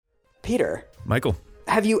Peter. Michael.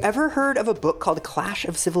 Have you ever heard of a book called Clash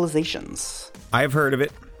of Civilizations? I've heard of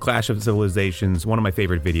it. Clash of Civilizations, one of my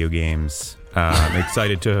favorite video games. I'm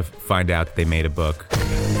excited to find out that they made a book.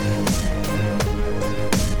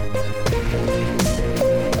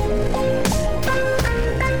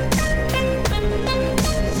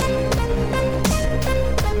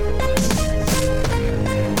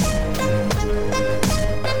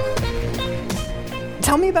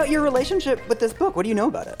 Tell me about your relationship with this book. What do you know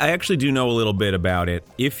about it? I actually do know a little bit about it.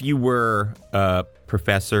 If you were a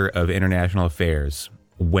professor of international affairs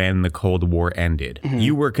when the Cold War ended,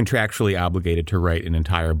 you were contractually obligated to write an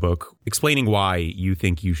entire book explaining why you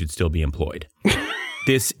think you should still be employed.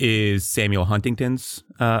 This is Samuel Huntington's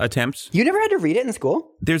attempt. You never had to read it in school?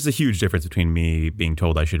 There's a huge difference between me being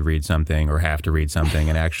told I should read something or have to read something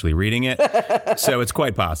and actually reading it. So it's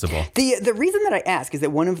quite possible. The reason that I ask is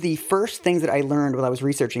that one of the first things that I learned while I was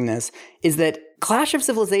researching this is that Clash of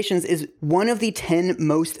Civilizations is one of the 10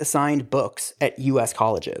 most assigned books at U.S.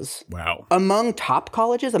 colleges. Wow. Among top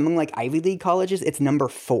colleges, among like Ivy League colleges, it's number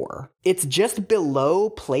 4. It's just below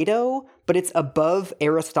Plato, but it's above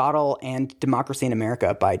Aristotle and Democracy in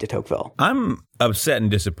America by de Tocqueville. I'm upset and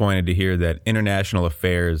disappointed to hear that international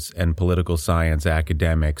affairs and political science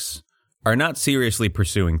academics are not seriously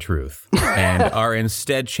pursuing truth and are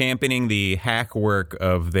instead championing the hack work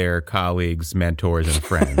of their colleagues, mentors, and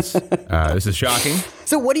friends. This is shocking.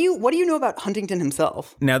 So what do you know about Huntington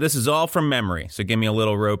himself? Now, this is all from memory, so give me a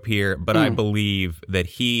little rope here, but I believe that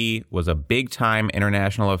he was a big-time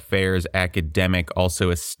international affairs academic,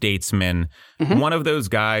 also a statesman, one of those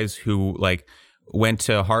guys who, like, went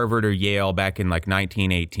to Harvard or Yale back in, like,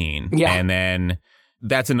 1918. Yeah. And then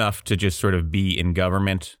that's enough to just sort of be in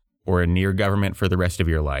government or near government for the rest of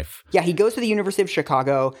your life. Yeah, he goes to the University of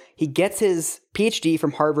Chicago. He gets his PhD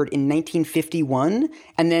from Harvard in 1951,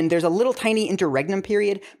 and then there's a little tiny interregnum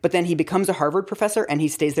period, but then he becomes a Harvard professor, and he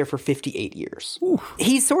stays there for 58 years. Ooh.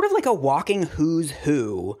 He's sort of like a walking who's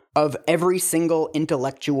who of every single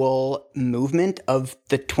intellectual movement of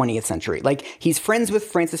the 20th century. Like, he's friends with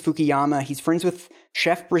Francis Fukuyama, he's friends with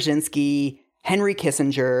Chef Brzezinski, Henry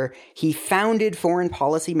Kissinger. He founded Foreign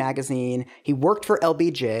Policy magazine. He worked for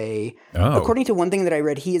LBJ. Oh. According to one thing that I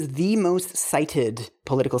read, he is the most cited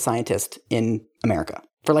political scientist in America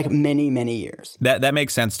for like many, many years. That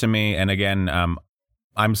makes sense to me. And again,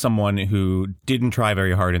 I'm someone who didn't try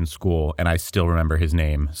very hard in school, and I still remember his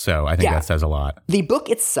name. So I think that says a lot. The book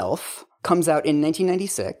itself comes out in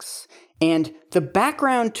 1996, and the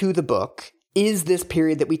background to the book is this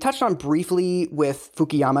period that we touched on briefly with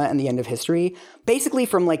Fukuyama and the end of history. Basically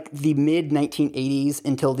from like the mid-1980s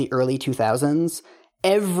until the early 2000s,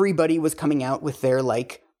 everybody was coming out with their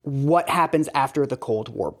like, what happens after the Cold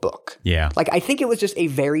War book. Yeah. Like, I think it was just a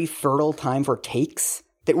very fertile time for takes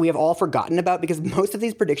that we have all forgotten about because most of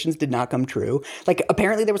these predictions did not come true. Like,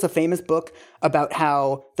 apparently there was a famous book about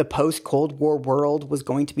how the post-Cold War world was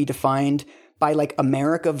going to be defined by like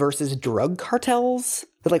America versus drug cartels.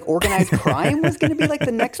 That like organized crime was going to be like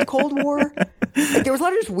the next Cold War. Like, there was a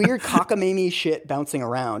lot of just weird cockamamie shit bouncing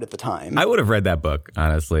around at the time. I would have read that book,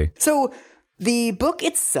 honestly. So the book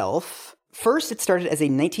itself, first it started as a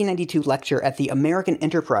 1992 lecture at the American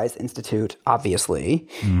Enterprise Institute, obviously.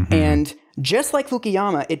 And just like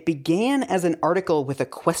Fukuyama, it began as an article with a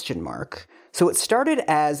question mark. So it started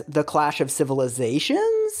as The Clash of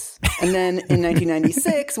Civilizations, and then in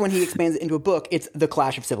 1996, when he expands it into a book, it's The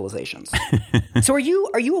Clash of Civilizations. So are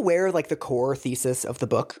you aware of like the core thesis of the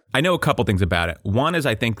book? I know a couple things about it. One is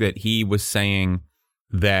I think that he was saying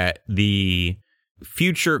that the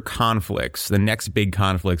future conflicts, the next big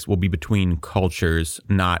conflicts, will be between cultures,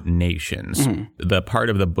 not nations. The part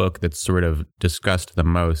of the book that's sort of discussed the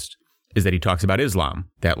most is that he talks about Islam,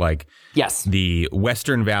 that like the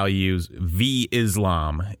Western values v.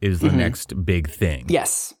 Islam is the next big thing.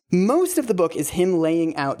 Yes. Most of the book is him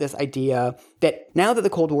laying out this idea that now that the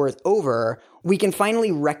Cold War is over, we can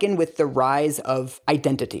finally reckon with the rise of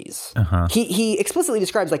identities. He explicitly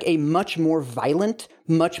describes like a much more violent,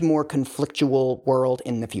 much more conflictual world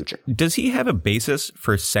in the future. Does he have a basis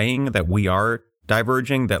for saying that we are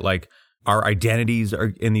diverging, that like our identities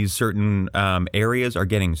are in these certain areas are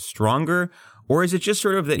getting stronger? Or is it just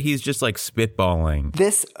sort of that he's just like spitballing?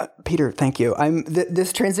 This, Peter, thank you.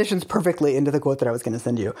 This transitions perfectly into the quote that I was going to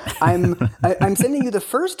send you. I'm sending you the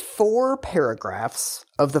first 4 paragraphs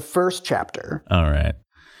of the first chapter. All right.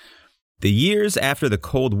 The years after the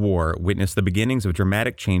Cold War witnessed the beginnings of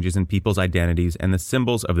dramatic changes in people's identities and the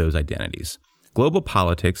symbols of those identities. Global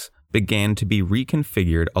politics began to be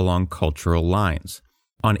reconfigured along cultural lines.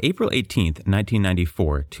 On April 18th,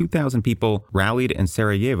 1994, 2,000 people rallied in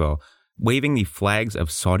Sarajevo, waving the flags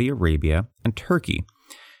of Saudi Arabia and Turkey.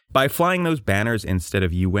 By flying those banners instead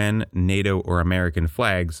of UN, NATO, or American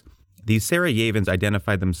flags, these Sarajevans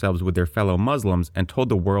identified themselves with their fellow Muslims and told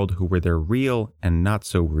the world who were their real and not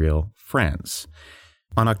so real friends.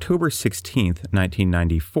 On October 16th,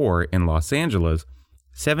 1994, in Los Angeles,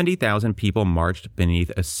 70,000 people marched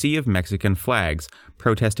beneath a sea of Mexican flags,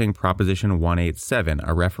 protesting Proposition 187,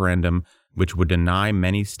 a referendum which would deny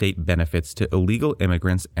many state benefits to illegal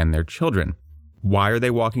immigrants and their children. Why are they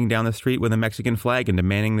walking down the street with a Mexican flag and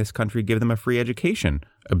demanding this country give them a free education?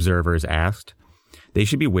 Observers asked. They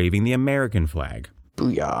should be waving the American flag.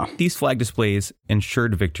 Booyah. These flag displays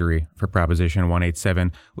ensured victory for Proposition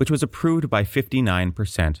 187, which was approved by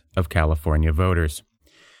 59% of California voters.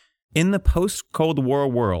 In the post-Cold War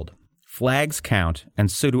world, flags count, and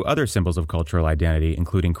so do other symbols of cultural identity,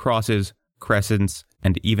 including crosses, crescents,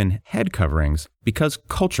 and even head coverings, because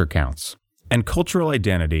culture counts. And cultural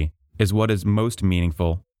identity is what is most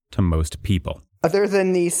meaningful to most people. Other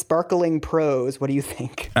than the sparkling prose, what do you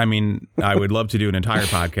think? I mean, I would love to do an entire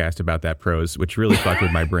podcast about that prose, which really fucked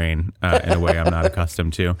with my brain in a way I'm not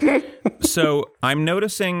accustomed to. So I'm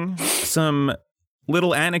noticing some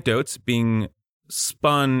little anecdotes being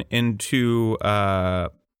spun into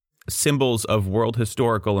symbols of world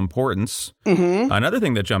historical importance. Mm-hmm. Another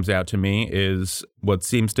thing that jumps out to me is what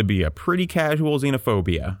seems to be a pretty casual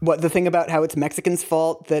xenophobia. What, the thing about how it's Mexicans'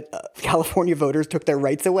 fault that California voters took their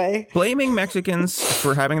rights away? Blaming Mexicans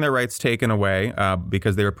for having their rights taken away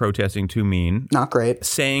because they were protesting too mean. Not great.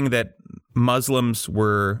 Saying that Muslims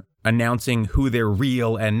were announcing who their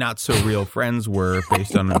real and not so real friends were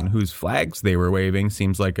based on whose flags they were waving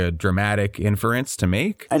seems like a dramatic inference to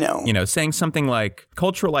make. I know. You know, saying something like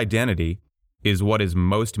cultural identity is what is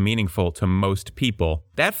most meaningful to most people.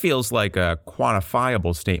 That feels like a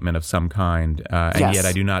quantifiable statement of some kind, and yes. Yet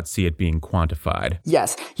I do not see it being quantified.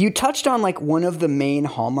 Yes. You touched on like one of the main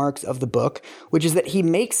hallmarks of the book, which is that he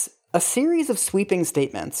makes a series of sweeping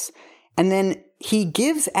statements, and then he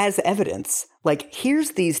gives as evidence, like,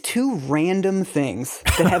 here's these two random things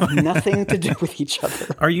that have nothing to do with each other.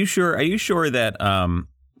 Are you sure that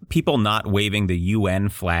people not waving the UN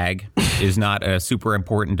flag is not a super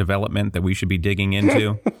important development that we should be digging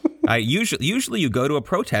into? Usually you go to a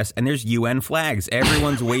protest and there's UN flags.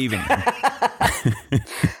 Everyone's waving them.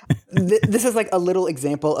 This is like a little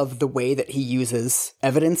example of the way that he uses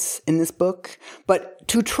evidence in this book, but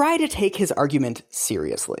to try to take his argument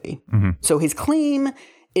seriously. Mm-hmm. So his claim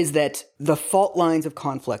is that the fault lines of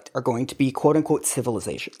conflict are going to be quote-unquote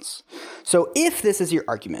civilizations. So if this is your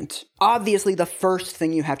argument, obviously the first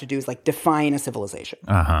thing you have to do is like define a civilization.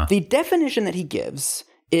 Uh-huh. The definition that he gives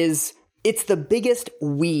is it's the biggest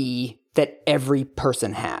we that every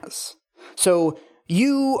person has. So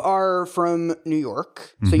you are from New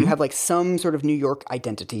York, so you have like some sort of New York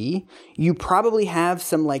identity. You probably have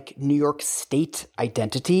some like New York State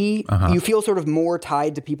identity. Uh-huh. You feel sort of more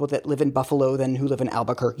tied to people that live in Buffalo than who live in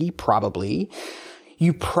Albuquerque, probably.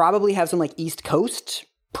 You probably have some like East Coast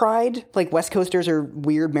pride. Like West Coasters are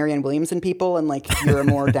weird Marianne Williamson people, and like you're a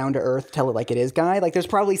more down to earth, tell it like it is guy. Like there's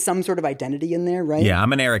probably some sort of identity in there, right? Yeah,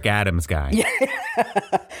 I'm an Eric Adams guy. Yeah.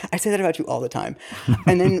 I say that about you all the time.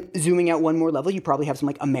 And then zooming out one more level, you probably have some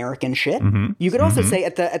like American shit. Mm-hmm. You could also say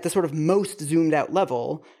at the sort of most zoomed out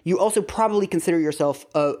level, you also probably consider yourself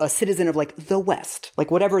a citizen of like the West, like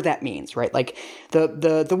whatever that means, right? Like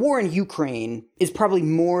the war in Ukraine is probably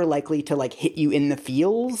more likely to like hit you in the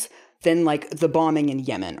feels than like the bombing in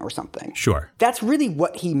Yemen or something. Sure. That's really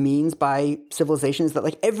what he means by civilization, is that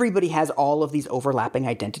like everybody has all of these overlapping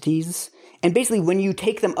identities. And basically when you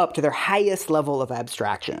take them up to their highest level of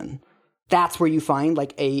abstraction, that's where you find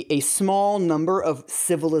like a small number of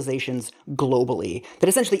civilizations globally that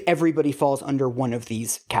essentially everybody falls under one of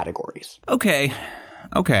these categories. Okay.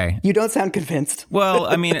 You don't sound convinced. Well,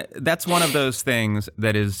 I mean, that's one of those things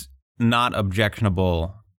that is not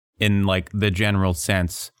objectionable in like the general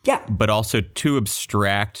sense, yeah, but also too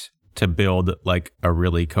abstract to build like a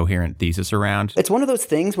really coherent thesis around. It's one of those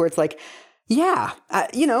things where it's like, yeah,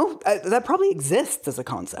 that probably exists as a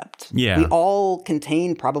concept. Yeah. We all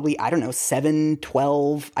contain probably, 7,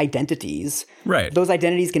 12 identities. Right. Those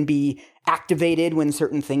identities can be activated when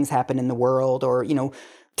certain things happen in the world, or,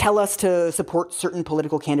 tell us to support certain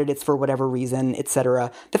political candidates for whatever reason, etc.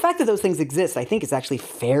 The fact that those things exist, I think, is actually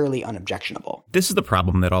fairly unobjectionable. This is the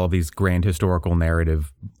problem that all of these grand historical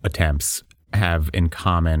narrative attempts have in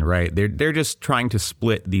common, right? They're just trying to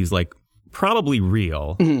split these like probably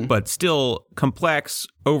real, but still complex,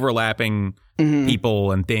 overlapping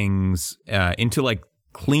people and things into like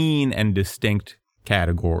clean and distinct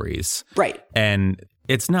categories. Right. And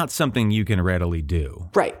it's not something you can readily do.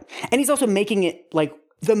 Right. And he's also making it like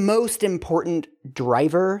the most important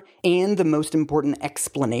driver and the most important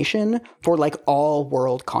explanation for like all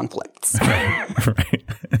world conflicts. Right.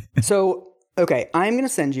 So, okay, I'm going to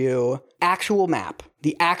send you actual map,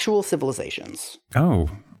 the actual civilizations. Oh,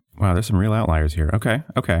 wow. There's some real outliers here. Okay.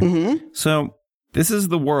 So this is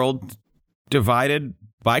the world divided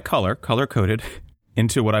by color-coded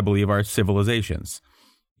into what I believe are civilizations.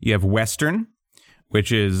 You have Western,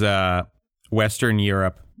 which is Western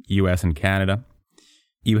Europe, US, and Canada.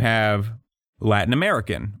 You have Latin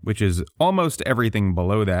American, which is almost everything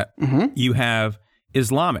below that. You have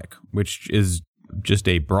Islamic, which is just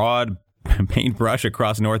a broad paintbrush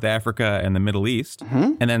across North Africa and the Middle East.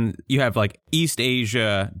 And then you have like East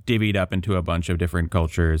Asia divvied up into a bunch of different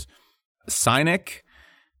cultures. Sinic,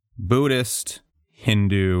 Buddhist,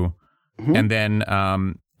 Hindu, and then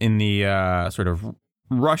in the sort of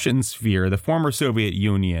Russian sphere, the former Soviet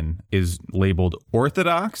Union is labeled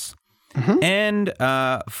Orthodox. And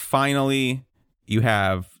finally, you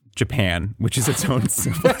have Japan, which is its own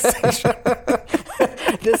civilization.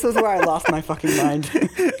 This is where I lost my fucking mind.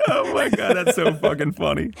 Oh my God, that's so fucking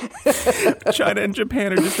funny. China and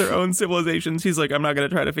Japan are just their own civilizations. He's like, I'm not going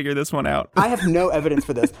to try to figure this one out. I have no evidence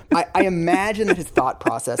for this. I imagine that his thought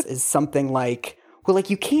process is something like, well,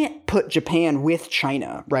 like you can't put Japan with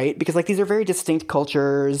China, right? Because like these are very distinct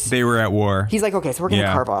cultures. They were at war. He's like, okay, so we're going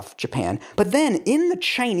to carve off Japan. But then in the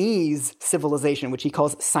Chinese civilization, which he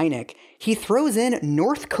calls Sinic, he throws in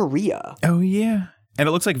North Korea. Oh, yeah. And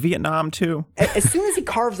it looks like Vietnam, too. As soon as he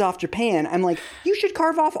carves off Japan, I'm like, you should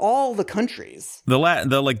carve off all the countries. The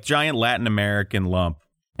like giant Latin American lump.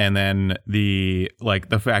 And then the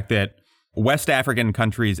fact that West African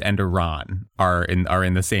countries and Iran are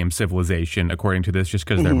in the same civilization, according to this, just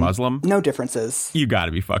because they're Muslim. No differences. You got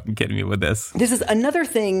to be fucking kidding me with this. This is another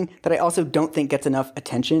thing that I also don't think gets enough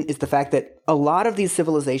attention is the fact that a lot of these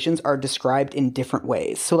civilizations are described in different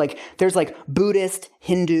ways. So like there's like Buddhist,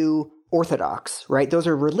 Hindu, Orthodox, right? Those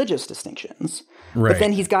are religious distinctions. Right. But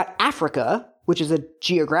then he's got Africa, which is a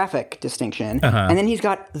geographic distinction. And then he's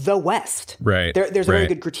got the West. Right. There's a very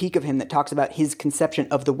good critique of him that talks about his conception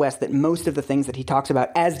of the West, that most of the things that he talks about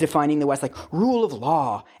as defining the West, like rule of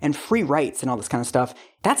law and free rights and all this kind of stuff,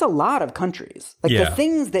 that's a lot of countries. Like the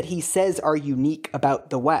things that he says are unique about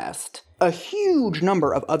the West, a huge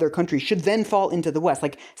number of other countries should then fall into the West.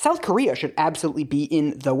 Like South Korea should absolutely be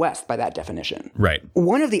in the West by that definition. Right.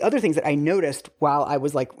 One of the other things that I noticed while I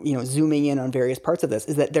was like, zooming in on various parts of this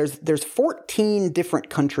is that there's 14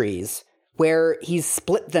 different countries where he's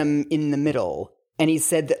split them in the middle. And he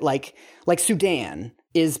said that like Sudan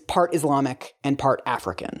is part Islamic and part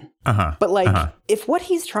African. But if what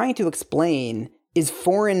he's trying to explain is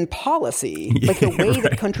foreign policy, like the way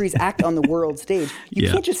that countries act on the world stage. You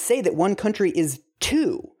can't just say that one country is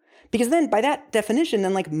two, because then by that definition,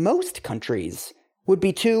 then like most countries would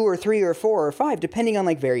be 2 or 3 or 4 or 5, depending on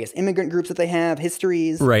like various immigrant groups that they have,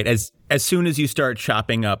 histories. Right. As soon as you start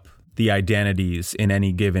chopping up the identities in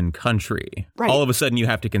any given country, all of a sudden you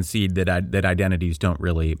have to concede that identities don't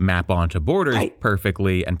really map onto borders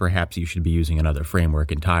perfectly, and perhaps you should be using another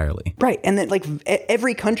framework entirely. Right. And then like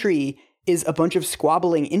every country is a bunch of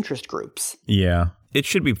squabbling interest groups. Yeah. It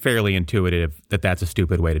should be fairly intuitive that that's a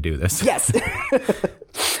stupid way to do this. Yes.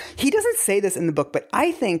 He doesn't say this in the book, but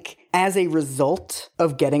I think as a result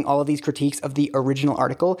of getting all of these critiques of the original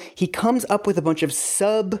article, he comes up with a bunch of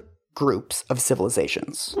subgroups of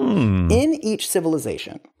civilizations. In each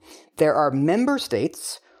civilization, there are member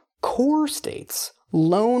states, core states,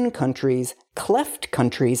 lone countries, cleft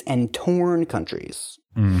countries, and torn countries.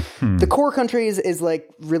 The core countries is like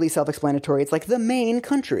really self-explanatory. It's like the main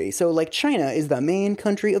country. So like China is the main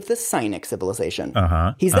country of the Sinic civilization.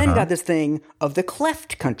 He's then got this thing of the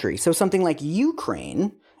cleft country. So something like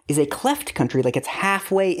Ukraine is a cleft country, like it's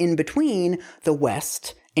halfway in between the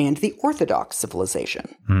West and the Orthodox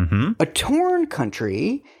civilization. A torn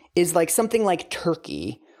country is like something like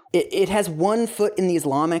Turkey. It has one foot in the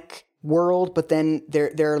Islamic world, but then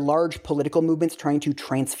there are large political movements trying to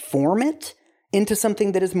transform it into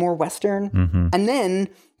something that is more Western. And then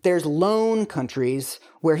there's lone countries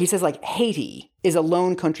where he says like Haiti is a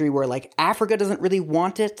lone country where like Africa doesn't really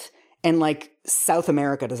want it, and like South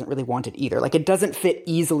America doesn't really want it either. Like it doesn't fit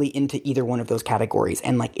easily into either one of those categories,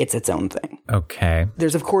 and like it's its own thing. Okay.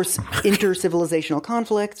 There's of course inter-civilizational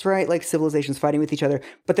conflicts, right? Like civilizations fighting with each other,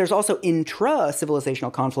 but there's also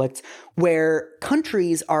intra-civilizational conflicts where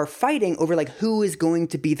countries are fighting over like who is going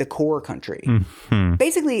to be the core country.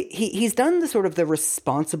 Basically, he's done the sort of the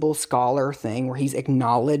responsible scholar thing where he's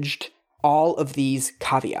acknowledged all of these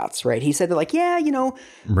caveats, right? He said that like, yeah,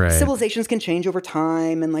 Right. civilizations can change over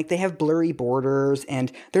time and like they have blurry borders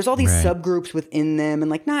and there's all these subgroups within them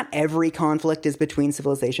and like not every conflict is between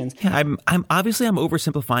civilizations. Yeah, I'm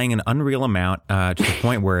oversimplifying an unreal amount to the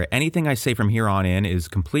point where anything I say from here on in is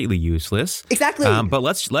completely useless. Exactly. But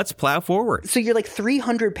let's plow forward. So you're like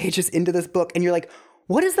 300 pages into this book and you're like,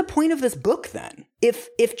 what is the point of this book then?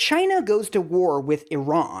 If China goes to war with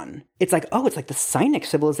Iran, it's like, oh, it's like the Sinic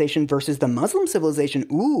civilization versus the Muslim civilization.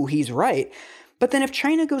 Ooh, he's right. But then if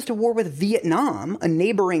China goes to war with Vietnam, a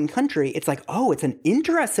neighboring country, it's like, oh, it's an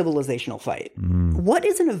intra-civilizational fight. What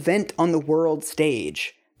is an event on the world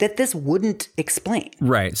stage that this wouldn't explain?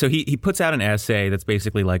 Right. So he puts out an essay that's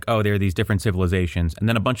basically like, oh, there are these different civilizations. And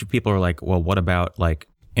then a bunch of people are like, well, what about like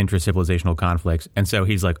intra-civilizational conflicts? And so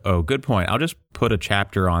he's like, oh, good point. I'll just put a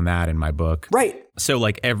chapter on that in my book. Right. So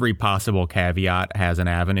like every possible caveat has an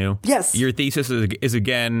avenue. Yes. Your thesis is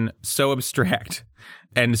again so abstract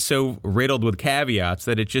and so riddled with caveats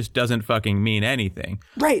that it just doesn't fucking mean anything.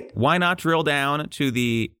 Right. Why not drill down to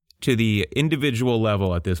the individual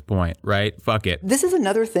level at this point, right? Fuck it. This is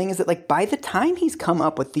another thing is that like by the time he's come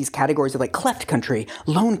up with these categories of like cleft country,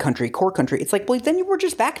 lone country, core country, it's like, well, then we're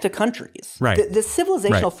just back to countries. Right. The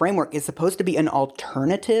civilizational framework is supposed to be an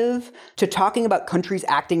alternative to talking about countries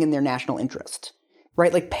acting in their national interest,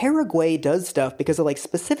 right? Like Paraguay does stuff because of like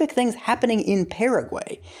specific things happening in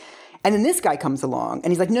Paraguay. And then this guy comes along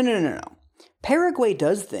and he's like, no. Paraguay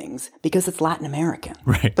does things because it's Latin American.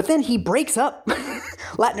 Right. But then he breaks up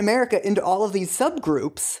Latin America into all of these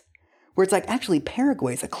subgroups where it's like, actually,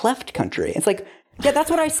 Paraguay's a cleft country. It's like, yeah, that's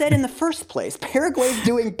what I said in the first place. Paraguay's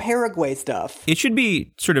doing Paraguay stuff. It should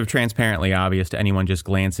be sort of transparently obvious to anyone just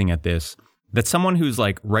glancing at this that someone who's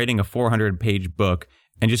like writing a 400-page book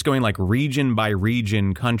and just going like region by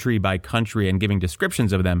region, country by country and giving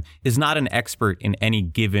descriptions of them is not an expert in any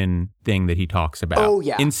given thing that he talks about. Oh,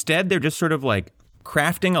 yeah. Instead, they're just sort of like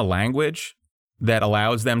crafting a language that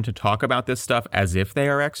allows them to talk about this stuff as if they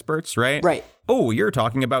are experts, right? Right. Oh, you're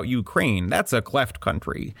talking about Ukraine. That's a cleft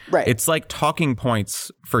country. Right. It's like talking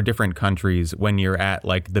points for different countries when you're at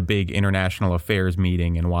like the big international affairs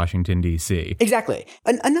meeting in Washington, D.C. Exactly.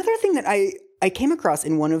 Another thing that I came across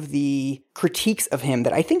in one of the critiques of him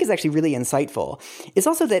that I think is actually really insightful is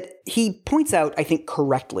also that he points out, I think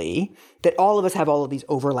correctly, that all of us have all of these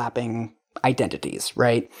overlapping identities,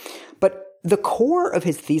 right? But the core of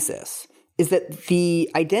his thesis is that the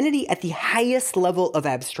identity at the highest level of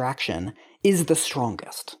abstraction is the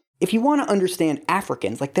strongest. If you want to understand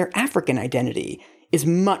Africans, like their African identity is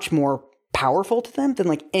much more powerful to them than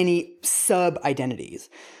like any sub-identities.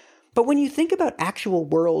 But when you think about actual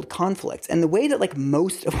world conflicts and the way that like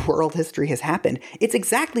most of world history has happened, it's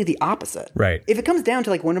exactly the opposite. Right. If it comes down to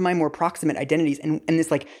like one of my more proximate identities and this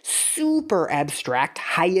like super abstract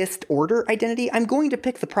highest order identity, I'm going to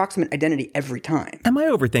pick the proximate identity every time. Am I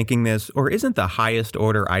overthinking this, or isn't the highest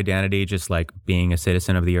order identity just like being a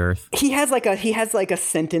citizen of the earth? He has like a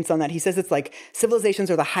sentence on that. He says it's like civilizations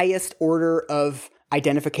are the highest order of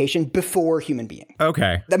identification before human being.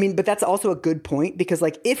 Okay. I mean, but that's also a good point because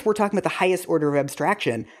like if we're talking about the highest order of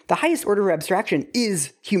abstraction, the highest order of abstraction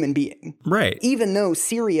is human being. Right. Even though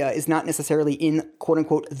Syria is not necessarily in quote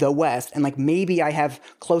unquote the West, and like maybe I have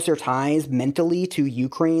closer ties mentally to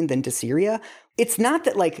Ukraine than to Syria, it's not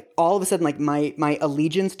that like all of a sudden like my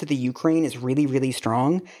allegiance to the Ukraine is really, really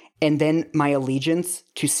strong and then my allegiance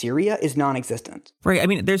to Syria is non-existent. Right. I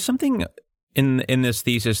mean, there's something in this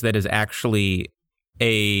thesis that is actually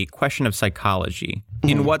a question of psychology.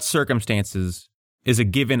 In what circumstances is a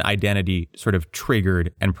given identity sort of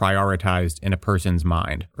triggered and prioritized in a person's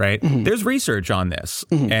mind, right? There's research on this,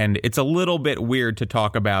 and it's a little bit weird to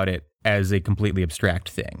talk about it as a completely abstract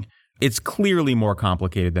thing. It's clearly more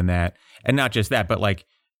complicated than that. And not just that, but like,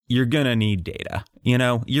 you're going to need data. You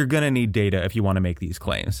know, you're going to need data if you want to make these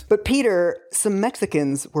claims. But Peter, some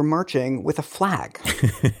Mexicans were marching with a flag.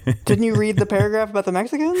 Didn't you read the paragraph about the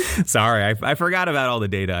Mexicans? Sorry, I forgot about all the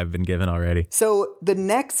data I've been given already. So the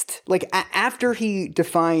next, like after he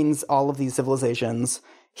defines all of these civilizations,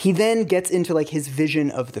 he then gets into like his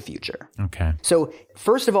vision of the future. Okay. So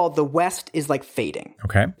first of all, the West is like fading.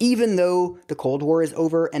 Okay. Even though the Cold War is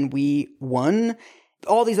over and we won,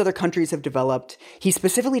 all these other countries have developed. He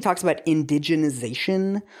specifically talks about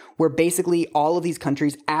indigenization, where basically all of these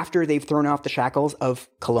countries, after they've thrown off the shackles of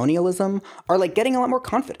colonialism, are like getting a lot more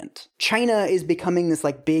confident. China is becoming this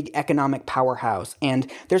like big economic powerhouse.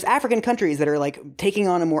 And there's African countries that are like taking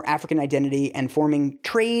on a more African identity and forming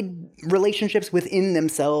trade relationships within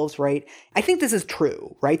themselves, right? I think this is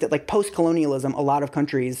true, right? That like post-colonialism, a lot of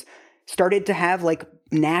countries started to have like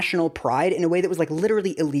national pride in a way that was like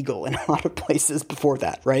literally illegal in a lot of places before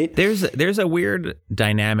that, right? There's a weird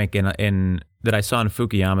dynamic in that I saw in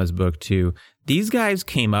Fukuyama's book too. These guys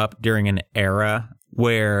came up during an era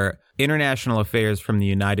where international affairs from the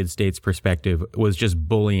United States perspective was just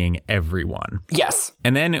bullying everyone. Yes.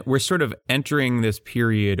 And then we're sort of entering this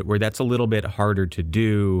period where that's a little bit harder to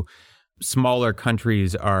do. Smaller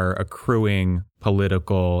countries are accruing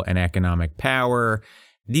political and economic power.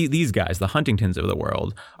 These guys, the Huntingtons of the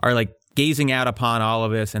world, are like gazing out upon all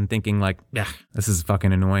of this and thinking like, yeah, this is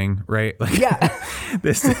fucking annoying, right? Like, yeah.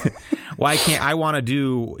 Why can't I want to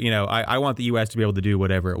do, I want the U.S. to be able to do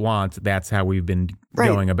whatever it wants. That's how we've been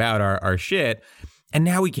going about our shit. And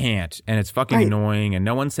now we can't. And it's fucking annoying. And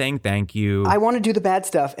no one's saying thank you. I want to do the bad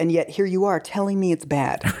stuff. And yet here you are telling me it's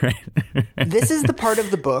bad. This is the part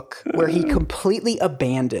of the book where he completely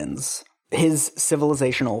abandons his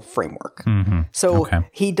civilizational framework. So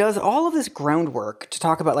he does all of this groundwork to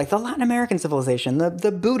talk about like the Latin American civilization,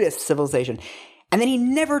 the Buddhist civilization. And then he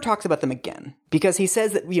never talks about them again because he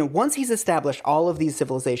says that, once he's established all of these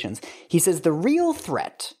civilizations, he says the real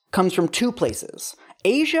threat comes from two places,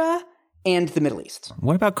 Asia and the Middle East.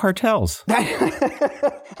 What about cartels?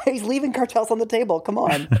 He's leaving cartels on the table. Come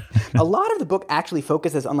on. A lot of the book actually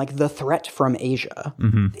focuses on like the threat from Asia.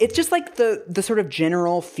 It's just like the sort of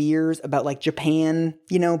general fears about like Japan,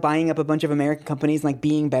 buying up a bunch of American companies and like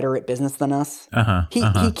being better at business than us.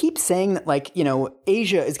 He keeps saying that like,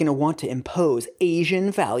 Asia is going to want to impose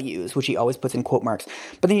Asian values, which he always puts in quote marks.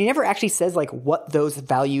 But then he never actually says like what those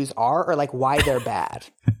values are or like why they're bad.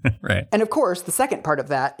 Right. And of course, the second part of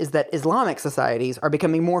that is that Islamic societies are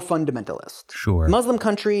becoming more fundamentalist. Sure. Muslim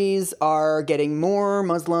countries are getting more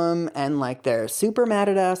Muslim and like they're super mad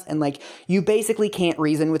at us. And like you basically can't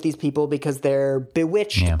reason with these people because they're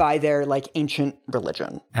bewitched by their like ancient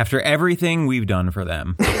religion. After everything we've done for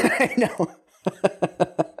them. I know.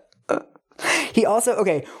 He also,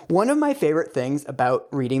 one of my favorite things about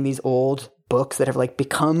reading these old books that have like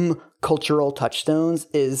become cultural touchstones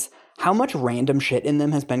is how much random shit in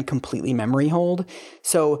them has been completely memory holed.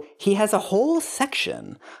 So he has a whole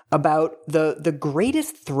section about the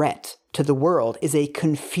greatest threat to the world is a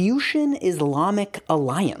Confucian Islamic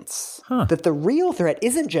alliance. That the real threat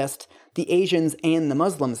isn't just the Asians and the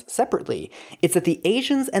Muslims separately. It's that the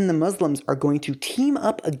Asians and the Muslims are going to team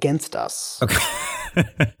up against us. Okay.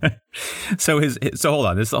 So hold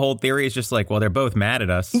on. The whole theory is just like, well, they're both mad at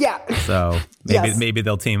us. Yeah. So maybe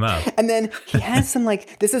they'll team up. And then he has some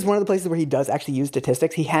like, this is one of the places where he does actually use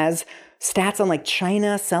statistics. He has stats on like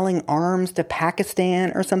China selling arms to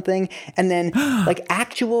Pakistan or something. And then like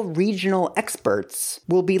actual regional experts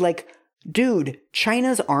will be like, dude,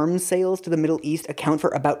 China's arms sales to the Middle East account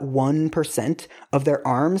for about 1% of their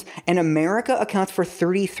arms, and America accounts for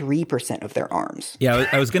 33% of their arms. Yeah,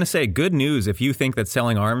 I was going to say, good news. If you think that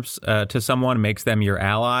selling arms to someone makes them your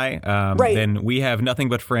ally, then we have nothing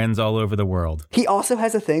but friends all over the world. He also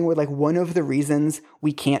has a thing where, like, one of the reasons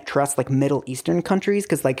we can't trust, like, Middle Eastern countries,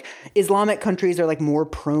 because, like, Islamic countries are, like, more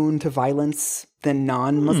prone to violence than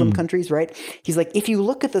non-Muslim countries, right? He's like, if you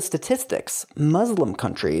look at the statistics, Muslim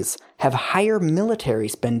countries have higher military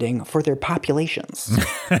spending for their populations.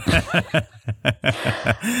 I'm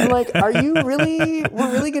like, we're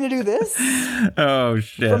really going to do this? Oh,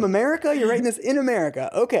 shit. From America? You're writing this in America.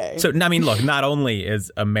 Okay. So, I mean, look, not only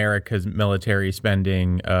is America's military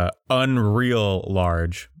spending unreal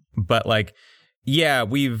large, but like, yeah,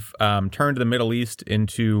 we've turned the Middle East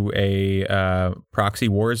into a proxy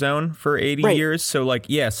war zone for 80 years. So, like,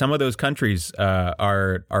 yeah, some of those countries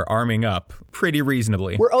are arming up pretty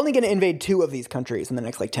reasonably. We're only going to invade 2 of these countries in the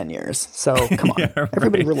next, like, 10 years. So, come on.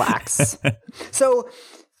 Everybody relax. So,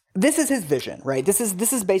 this is his vision, right? This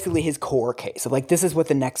is basically his core case of, like, this is what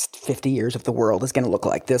the next 50 years of the world is going to look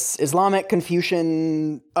like. This Islamic,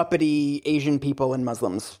 Confucian, uppity Asian people and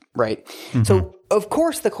Muslims, right? Mm-hmm. So, of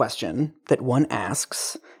course, the question that one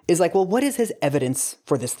asks is like, well, what is his evidence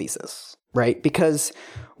for this thesis, right? Because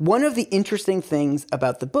one of the interesting things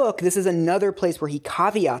about the book, this is another place where he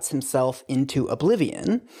caveats himself into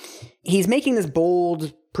oblivion. He's making this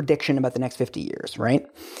bold prediction about the next 50 years, right?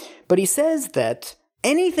 But he says that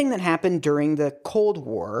anything that happened during the Cold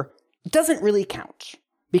War doesn't really count.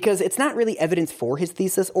 Because it's not really evidence for his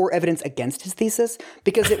thesis or evidence against his thesis,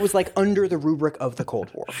 because it was like under the rubric of the Cold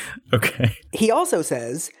War. Okay. He also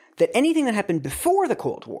says that anything that happened before the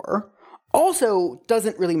Cold War also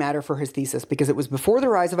doesn't really matter for his thesis because it was before the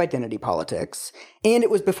rise of identity politics and it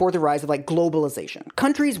was before the rise of like globalization.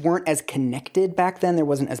 Countries weren't as connected back then. There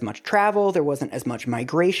wasn't as much travel. There wasn't as much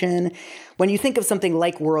migration. When you think of something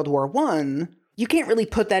like World War I, you can't really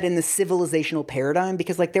put that in the civilizational paradigm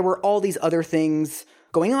because like there were all these other things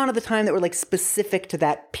going on at the time that were like specific to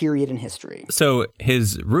that period in history. So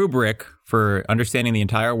his rubric for understanding the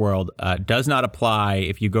entire world does not apply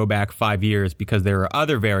if you go back 5 years because there are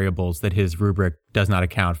other variables that his rubric does not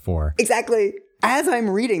account for. Exactly. As I'm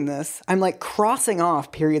reading this, I'm like crossing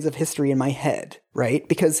off periods of history in my head, right?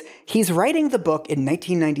 Because he's writing the book in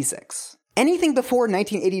 1996. Anything before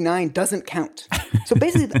 1989 doesn't count. So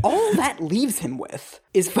basically, all that leaves him with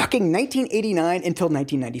is fucking 1989 until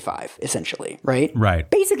 1995, essentially, right? Right.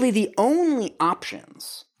 Basically, the only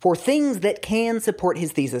options for things that can support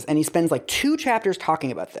his thesis, and he spends like 2 chapters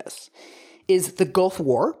talking about this, is the Gulf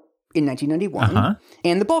War in 1991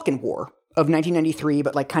 and the Balkan War of 1993,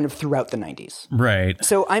 but like kind of throughout the 90s. Right.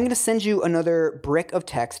 So I'm going to send you another brick of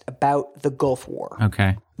text about the Gulf War.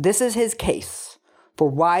 Okay. This is his case for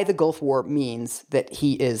why the Gulf War means that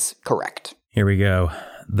he is correct. Here we go.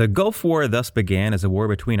 The Gulf War thus began as a war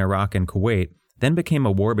between Iraq and Kuwait, then became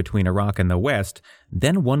a war between Iraq and the West,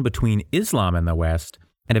 then one between Islam and the West,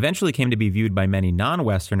 and eventually came to be viewed by many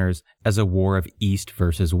non-Westerners as a war of East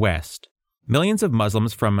versus West. Millions of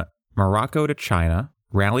Muslims from Morocco to China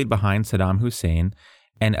rallied behind Saddam Hussein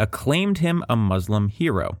and acclaimed him a Muslim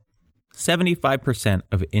hero. 75%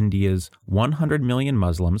 of India's 100 million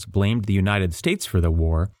Muslims blamed the United States for the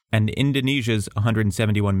war, and Indonesia's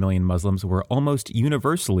 171 million Muslims were almost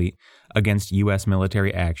universally against U.S.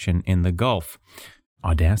 military action in the Gulf.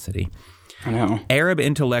 Audacity. I know. Arab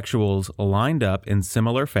intellectuals lined up in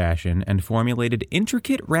similar fashion and formulated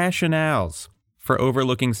intricate rationales for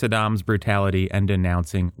overlooking Saddam's brutality and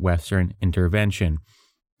denouncing Western intervention.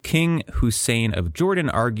 King Hussein of Jordan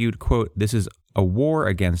argued, quote, "This is a war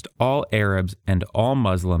against all Arabs and all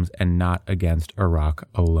Muslims and not against Iraq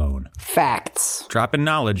alone." Facts. Dropping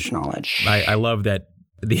knowledge. Knowledge. I love that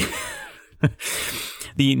the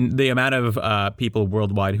the amount of people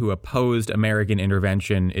worldwide who opposed American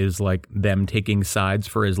intervention is like them taking sides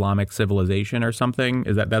for Islamic civilization or something.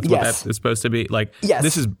 That's what Yes. that is supposed to be? Like, Yes.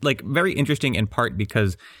 This is like very interesting in part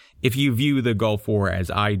because if you view the Gulf War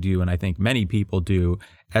as I do, and I think many people do,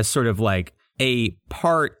 as sort of like a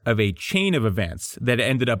part of a chain of events that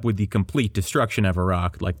ended up with the complete destruction of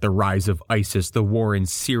Iraq, like the rise of ISIS, the war in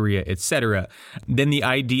Syria, etc., then the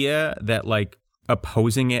idea that like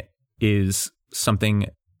opposing it is something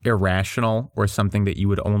irrational or something that you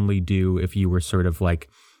would only do if you were sort of like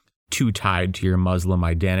too tied to your Muslim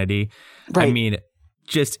identity. Right. I mean,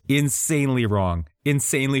 just insanely wrong.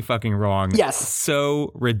 Insanely fucking wrong. Yes.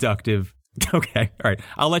 So reductive. Okay. All right.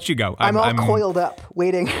 I'll let you go. I'm all coiled up,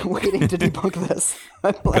 waiting to debunk this.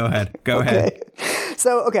 Go ahead. Go ahead.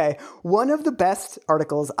 So, one of the best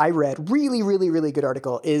articles I read, really, really, really good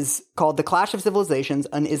article, is called The Clash of Civilizations,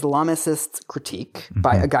 an Islamicist's Critique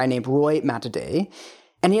by a guy named Roy Mattadei.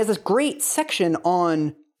 And he has this great section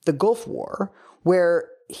on the Gulf War where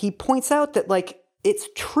he points out that, like, it's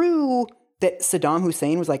true that Saddam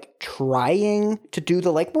Hussein was like trying to do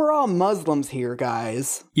the like, we're all Muslims here,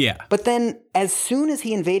 guys. Yeah. But then as soon as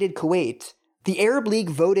he invaded Kuwait, the Arab League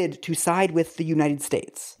voted to side with the United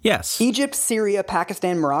States. Yes. Egypt, Syria,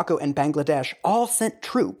 Pakistan, Morocco, and Bangladesh all sent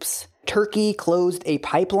troops. Turkey closed a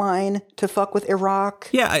pipeline to fuck with Iraq.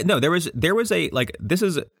 Yeah, no, there was a, like, this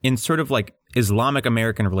is in sort of like Islamic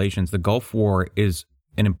American relations. The Gulf War is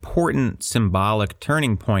an important symbolic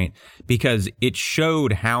turning point because it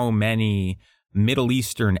showed how many Middle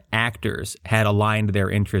Eastern actors had aligned their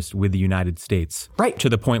interests with the United States. Right. To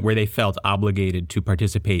the point where they felt obligated to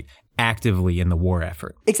participate actively in the war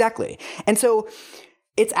effort. Exactly. And so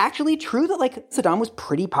it's actually true that like Saddam was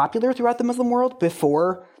pretty popular throughout the Muslim world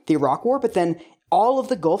before the Iraq War, but then all of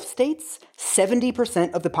the Gulf states,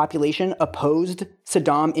 70% of the population opposed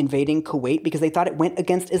Saddam invading Kuwait because they thought it went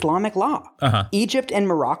against Islamic law. Egypt and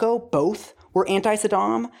Morocco both were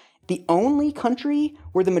anti-Saddam. The only country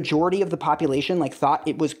where the majority of the population like thought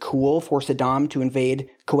it was cool for Saddam to invade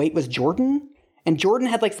Kuwait was Jordan. And Jordan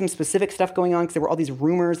had like some specific stuff going on because there were all these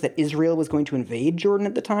rumors that Israel was going to invade Jordan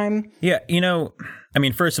at the time. Yeah, you know, I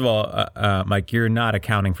mean, first of all, Mike, you're not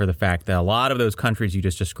accounting for the fact that a lot of those countries you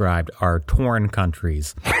just described are torn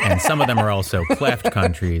countries, and some of them are also cleft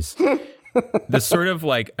countries. The sort of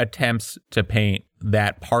like attempts to paint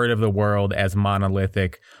that part of the world as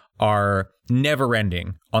monolithic are never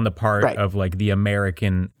ending on the part of like the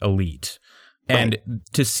American elite. And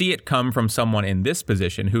to see it come from someone in this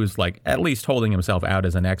position who's like at least holding himself out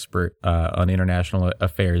as an expert on international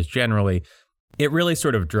affairs generally, it really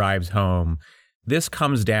sort of drives home. This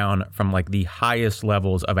comes down from like the highest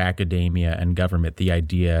levels of academia and government, the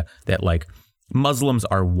idea that like Muslims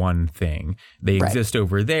are one thing. They exist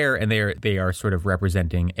over there and they are sort of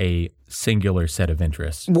representing a singular set of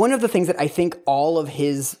interests. One of the things that I think all of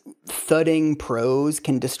his thudding prose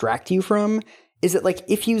can distract you from is that, like,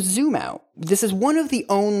 if you zoom out, this is one of the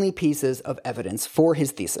only pieces of evidence for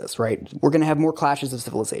his thesis, right? We're going to have more clashes of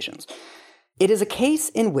civilizations. It is a case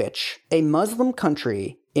in which a Muslim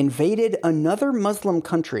country invaded another Muslim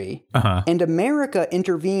country, and America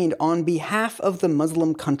intervened on behalf of the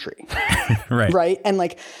Muslim country. Right. Right? And,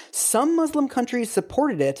 like, some Muslim countries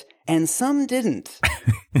supported it and some didn't.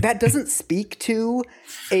 That doesn't speak to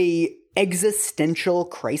a existential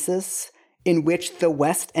crisis in which the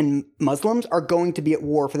West and Muslims are going to be at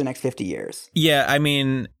war for the next 50 years. Yeah, I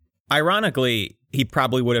mean, ironically, he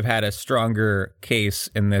probably would have had a stronger case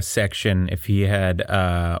in this section if he had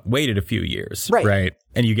waited a few years, right?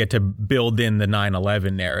 And you get to build in the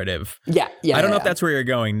 9/11 narrative. Yeah. I don't know if that's where you're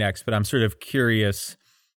going next, but I'm sort of curious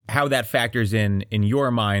how that factors in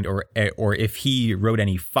your mind, or if he wrote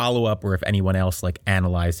any follow-up, or if anyone else like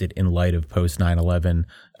analyzed it in light of post 9/11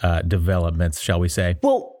 developments, shall we say.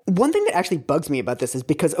 Well, one thing that actually bugs me about this is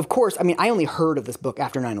because, of course, I mean, I only heard of this book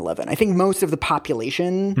after 9/11. I think most of the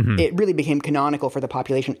population, it really became canonical for the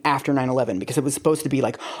population after 9/11 because it was supposed to be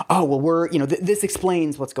like, oh, well, we're, this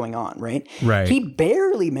explains what's going on, right? Right. He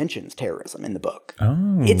barely mentions terrorism in the book.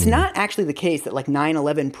 Oh. It's not actually the case that, like,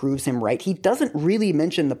 9/11 proves him right. He doesn't really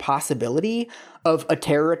mention the possibility of a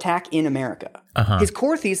terror attack in America. His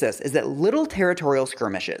core thesis is that little territorial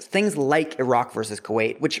skirmishes, things like Iraq versus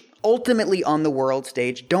Kuwait, which ultimately on the world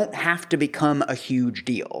stage don't have to become a huge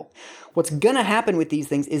deal. What's going to happen with these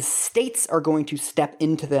things is states are going to step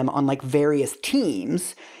into them on, like, various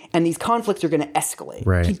teams, and these conflicts are going to escalate.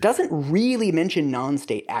 Right. He doesn't really mention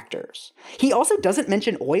non-state actors. He also doesn't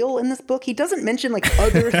mention oil in this book. He doesn't mention, like,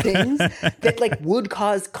 other things that, like, would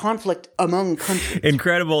cause conflict among countries.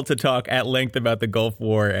 Incredible to talk at length about the Gulf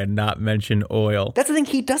War and not mention oil. That's the thing.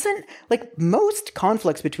 He doesn't, like, most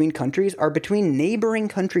conflicts between countries are between neighboring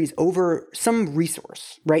countries over some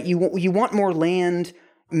resource, right? You want more land,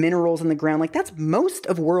 minerals in the ground. Like, that's most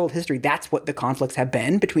of world history. That's what the conflicts have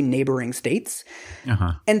been between neighboring states.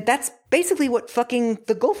 And that's basically what fucking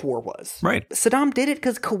the Gulf War was. Right. Saddam did it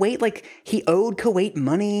because Kuwait, like, he owed Kuwait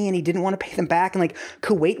money and he didn't want to pay them back. And, like,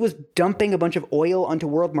 Kuwait was dumping a bunch of oil onto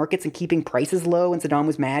world markets and keeping prices low. And Saddam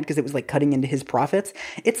was mad because it was, like, cutting into his profits.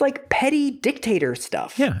 It's like petty dictator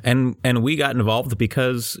stuff. Yeah. And we got involved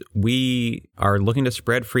because we are looking to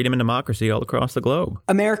spread freedom and democracy all across the globe.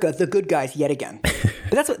 America, the good guys yet again.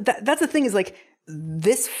 But that's the thing is, like,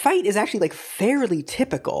 this fight is actually, like, fairly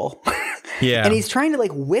typical. Yeah. And he's trying to,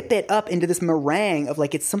 like, whip it up into this meringue of,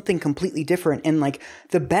 like, it's something completely different. And, like,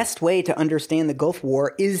 the best way to understand the Gulf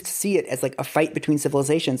War is to see it as, like, a fight between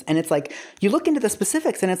civilizations. And it's like, you look into the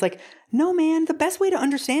specifics and it's like, no, man, the best way to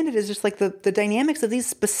understand it is just, like, the dynamics of these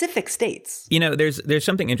specific states. You know, there's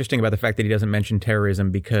something interesting about the fact that he doesn't mention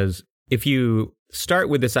terrorism, because if you start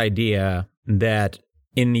with this idea that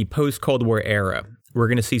in the post-Cold War era, we're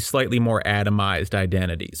going to see slightly more atomized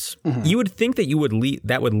identities. You would think that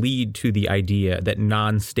that would lead to the idea that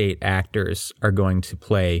non-state actors are going to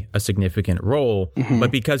play a significant role. But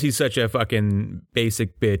because he's such a fucking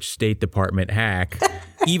basic bitch State Department hack,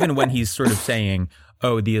 even when he's sort of saying,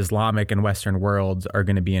 oh, the Islamic and Western worlds are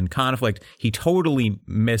going to be in conflict, he totally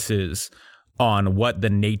misses on what the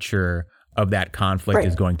nature of that conflict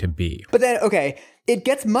is going to be. But then, okay, it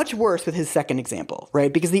gets much worse with his second example,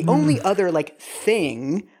 right? Because the only other, like,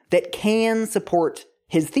 thing that can support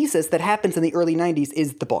his thesis that happens in the early 90s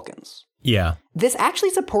is the Balkans. Yeah. This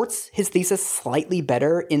actually supports his thesis slightly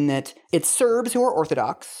better in that it's Serbs who are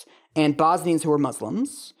Orthodox and Bosnians who are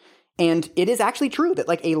Muslims. And it is actually true that,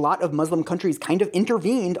 like, a lot of Muslim countries kind of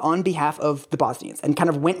intervened on behalf of the Bosnians and kind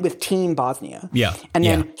of went with Team Bosnia. Yeah. And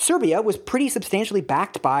then Serbia was pretty substantially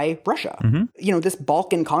backed by Russia. You know, this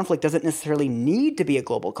Balkan conflict doesn't necessarily need to be a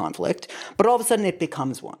global conflict, but all of a sudden it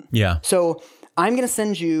becomes one. Yeah. So I'm going to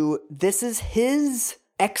send you, this is his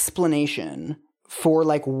explanation for,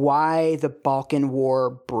 like, why the Balkan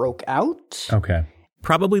War broke out. Okay.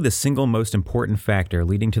 Probably the single most important factor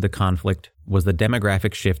leading to the conflict was the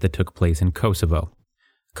demographic shift that took place in Kosovo.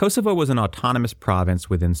 Kosovo was an autonomous province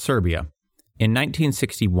within Serbia. In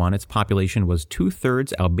 1961, its population was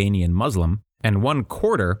 2/3 Albanian Muslim and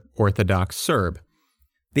 1/4 Orthodox Serb.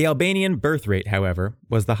 The Albanian birth rate, however,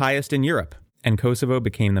 was the highest in Europe, and Kosovo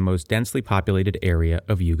became the most densely populated area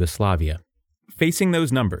of Yugoslavia. Facing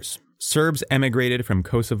those numbers, Serbs emigrated from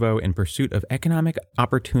Kosovo in pursuit of economic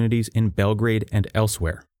opportunities in Belgrade and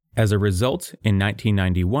elsewhere. As a result, in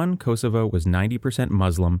 1991, Kosovo was 90%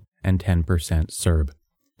 Muslim and 10% Serb.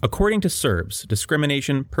 According to Serbs,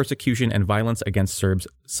 discrimination, persecution, and violence against Serbs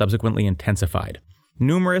subsequently intensified.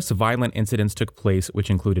 Numerous violent incidents took place, which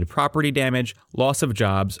included property damage, loss of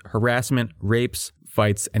jobs, harassment, rapes,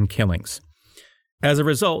 fights, and killings. As a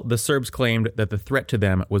result, the Serbs claimed that the threat to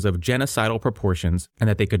them was of genocidal proportions and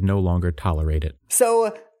that they could no longer tolerate it.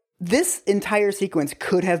 So this entire sequence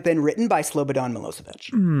could have been written by Slobodan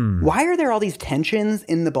Milosevic. Why are there all these tensions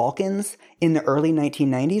in the Balkans in the early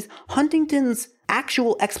 1990s? Huntington's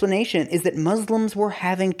actual explanation is that Muslims were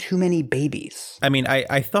having too many babies. I mean,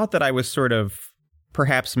 I thought that I was sort of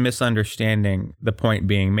perhaps misunderstanding the point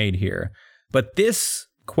being made here. But this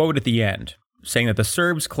quote at the end, saying that the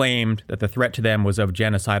Serbs claimed that the threat to them was of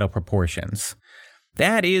genocidal proportions,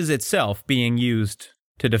 that is itself being used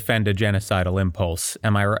to defend a genocidal impulse.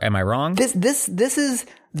 Am I wrong? This is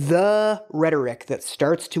the rhetoric that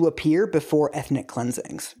starts to appear before ethnic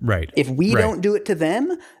cleansings. Right. If we don't do it to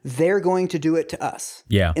them, they're going to do it to us.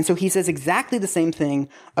 Yeah. And so he says exactly the same thing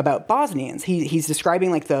about Bosnians. He's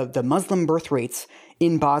describing like the Muslim birth rates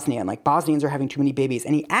in Bosnia, and like Bosnians are having too many babies.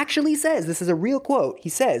 And he actually says, this is a real quote, he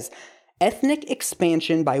says, ethnic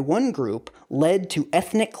expansion by one group led to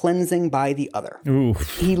ethnic cleansing by the other.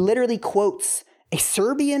 Oof. He literally quotes a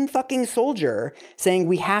Serbian fucking soldier saying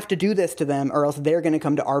we have to do this to them or else they're going to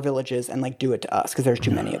come to our villages and like do it to us because there's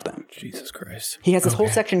too many of them. Jesus Christ. He has this whole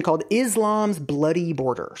section called Islam's Bloody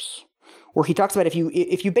Borders, where he talks about if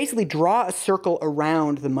you basically draw a circle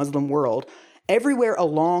around the Muslim world, everywhere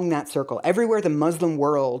along that circle, everywhere the Muslim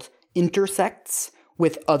world intersects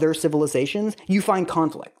with other civilizations, you find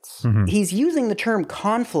conflicts. Mm-hmm. He's using the term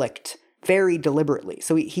conflict very deliberately.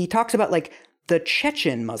 So he talks about like the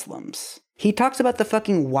Chechen Muslims. He talks about the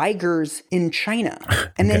fucking Uyghurs in China.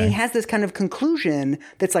 And then he has this kind of conclusion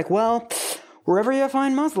that's like, well, wherever you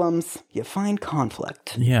find Muslims, you find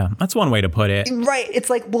conflict. Yeah, that's one way to put it. Right. It's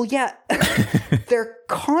like, well, yeah, they're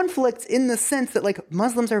conflicts in the sense that like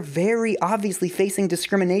Muslims are very obviously facing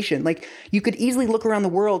discrimination. Like you could easily look around the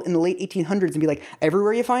world in the late 1800s and be like,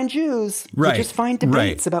 everywhere you find Jews, you just find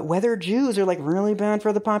debates about whether Jews are like really bad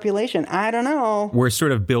for the population. I don't know. We're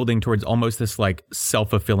sort of building towards almost this like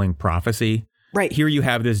self-fulfilling prophecy. Right. Here you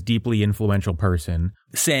have this deeply influential person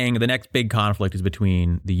saying the next big conflict is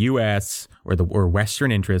between the U.S. or Western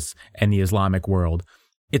interests and the Islamic world.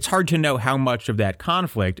 It's hard to know how much of that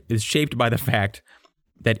conflict is shaped by the fact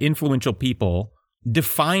that influential people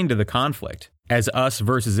defined the conflict as us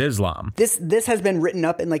versus Islam. This has been written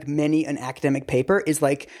up in like many an academic paper is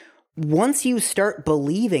like, once you start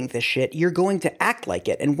believing this shit, you're going to act like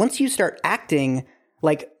it. And once you start acting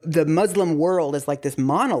like the Muslim world is like this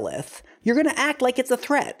monolith, you're going to act like it's a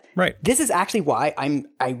threat. Right. This is actually why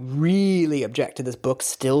I really object to this book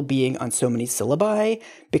still being on so many syllabi,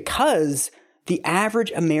 because the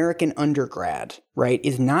average American undergrad, right,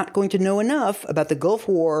 is not going to know enough about the Gulf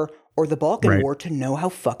War or the Balkan War to know how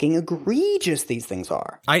fucking egregious these things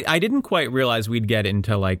are. I didn't quite realize we'd get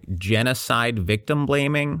into like genocide victim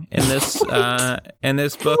blaming in this in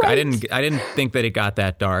this book. I didn't think that it got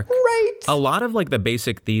that dark. Right. A lot of like the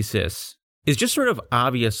basic thesis is just sort of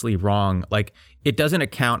obviously wrong. Like it doesn't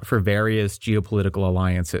account for various geopolitical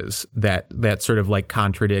alliances that sort of like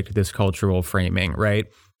contradict this cultural framing, right?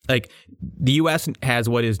 Like the U.S. has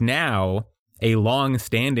what is now a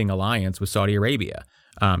long-standing alliance with Saudi Arabia,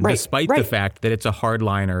 despite the fact that it's a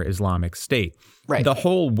hardliner Islamic state. Right. The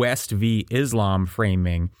whole West v. Islam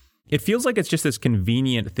framing, it feels like it's just this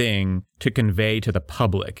convenient thing to convey to the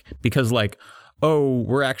public because like, oh,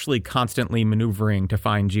 we're actually constantly maneuvering to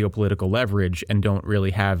find geopolitical leverage and don't really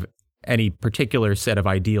have any particular set of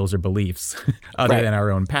ideals or beliefs other than our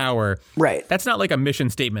own power. Right. That's not like a mission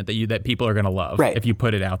statement that people are going to love if you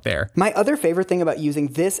put it out there. My other favorite thing about using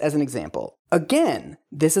this as an example, again,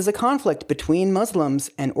 this is a conflict between Muslims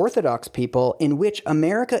and Orthodox people in which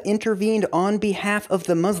America intervened on behalf of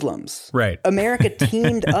the Muslims. Right. America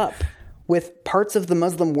teamed up with parts of the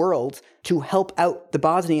Muslim world to help out the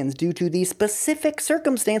Bosnians due to the specific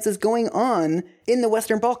circumstances going on in the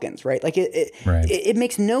Western Balkans, right? Like it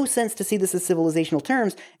makes no sense to see this as civilizational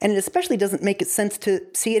terms, and it especially doesn't make sense to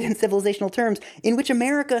see it in civilizational terms in which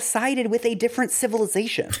America sided with a different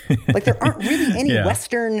civilization. Like there aren't really any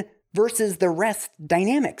Western versus the rest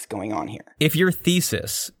dynamics going on here. If your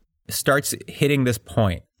thesis starts hitting this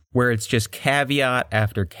point where it's just caveat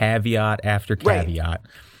after caveat after caveat,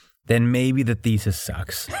 then maybe the thesis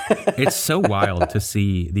sucks. It's so wild to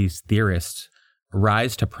see these theorists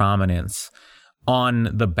rise to prominence on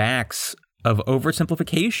the backs of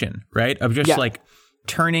oversimplification, right? Of just like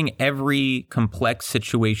turning every complex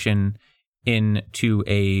situation into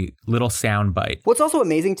a little soundbite. What's also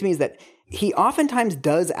amazing to me is that he oftentimes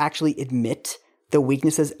does actually admit the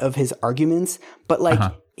weaknesses of his arguments, but like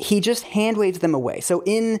he just hand waves them away. So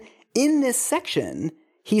in this section,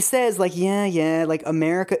 he says like, like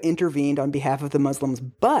America intervened on behalf of the Muslims,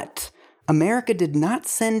 but America did not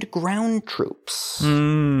send ground troops.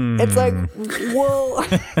 It's like, well,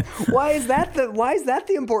 why is that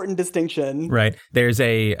the important distinction? Right. There's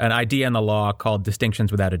an idea in the law called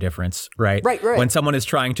distinctions without a difference, right? Right. When someone is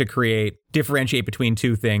trying to differentiate between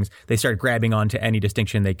two things, they start grabbing onto any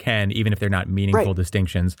distinction they can, even if they're not meaningful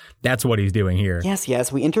distinctions. That's what he's doing here.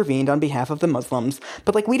 Yes, we intervened on behalf of the Muslims,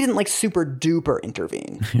 but like we didn't like super duper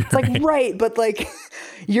intervene. It's like, right, but like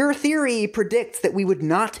your theory predicts that we would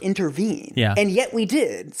not intervene. Yeah. And yet we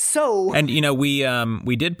did. So And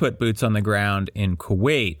we did put boots on the ground in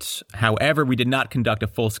Kuwait. However, we did not conduct a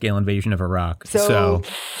full-scale invasion of Iraq. So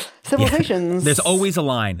civilizations. Yeah. There's always a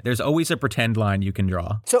line. There's always a pretend line you can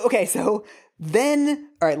draw. So then,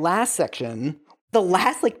 all right, last section. The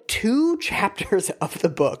last like 2 chapters of the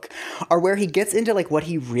book are where he gets into like what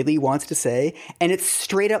he really wants to say. And it's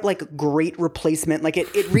straight up like great replacement. Like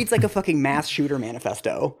it reads like a fucking mass shooter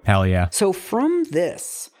manifesto. Hell yeah. So from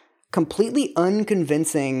this completely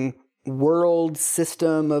unconvincing world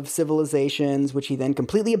system of civilizations, which he then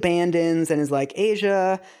completely abandons and is like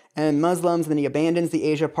Asia and Muslims, and then he abandons the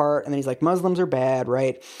Asia part, and then he's like, Muslims are bad,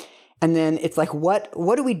 right? And then it's like, what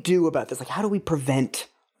do we do about this? Like, how do we prevent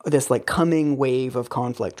this like coming wave of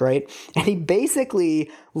conflict, right? And he basically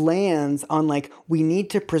lands on like, we need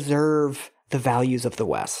to preserve the values of the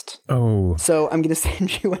West. Oh. So I'm going to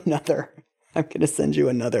send you another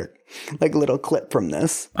like little clip from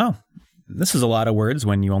this. Oh, this is a lot of words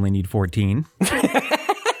when you only need 14.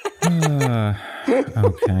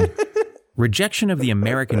 Okay. Rejection of the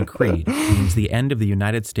American creed means the end of the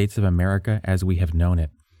United States of America as we have known it.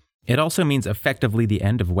 It also means effectively the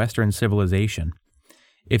end of Western civilization.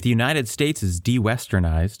 If the United States is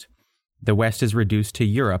de-Westernized, the West is reduced to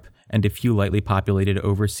Europe and a few lightly populated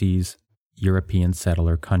overseas European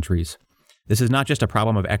settler countries. This is not just a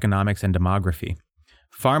problem of economics and demography.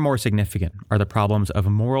 Far more significant are the problems of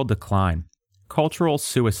moral decline, cultural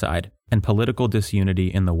suicide, and political disunity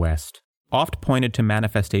in the West. Oft pointed to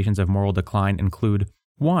manifestations of moral decline include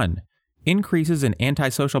 1. Increases in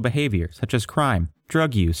antisocial behavior such as crime,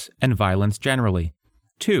 drug use, and violence generally.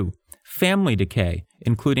 2. Family decay,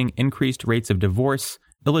 including increased rates of divorce,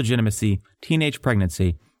 illegitimacy, teenage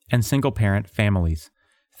pregnancy, and single-parent families.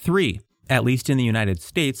 3. At least in the United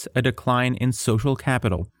States, a decline in social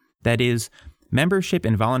capital, that is, membership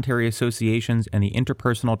in voluntary associations and the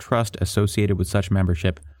interpersonal trust associated with such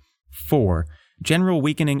membership. 4. General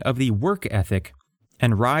weakening of the work ethic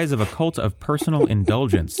and rise of a cult of personal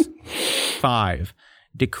indulgence. 5.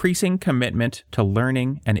 Decreasing commitment to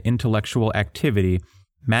learning and intellectual activity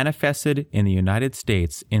manifested in the United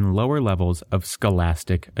States in lower levels of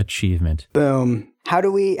scholastic achievement. Boom. How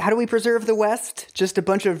do we preserve the West? Just a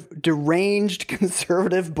bunch of deranged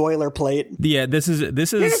conservative boilerplate. Yeah, this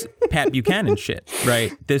is Pat Buchanan shit,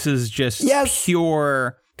 right? This is just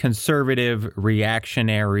pure conservative,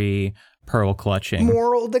 reactionary, pearl clutching.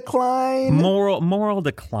 Moral decline. Moral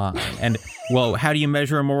decline. And well, how do you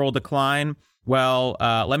measure a moral decline? Well,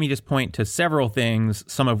 let me just point to several things,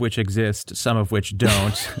 some of which exist, some of which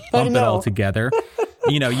don't. Lump it all together.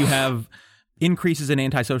 You have increases in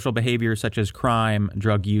antisocial behavior such as crime,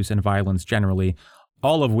 drug use, and violence generally,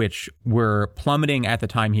 all of which were plummeting at the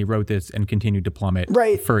time he wrote this and continued to plummet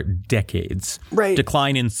for decades. Right.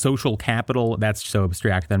 Decline in social capital, that's so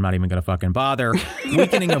abstract that I'm not even going to fucking bother.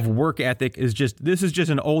 Weakening of work ethic is just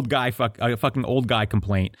an old guy, fucking old guy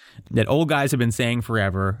complaint that old guys have been saying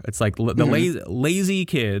forever. It's like the lazy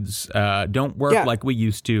kids don't work like we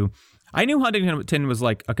used to. I knew Huntington was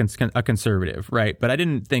like a conservative, right? But I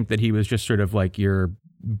didn't think that he was just sort of like your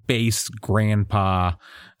base grandpa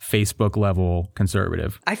Facebook level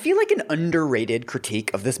conservative. I feel like an underrated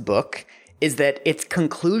critique of this book is that its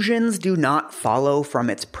conclusions do not follow from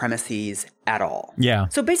its premises at all. Yeah.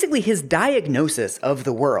 So basically his diagnosis of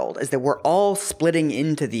the world is that we're all splitting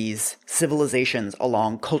into these civilizations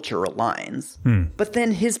along cultural lines. But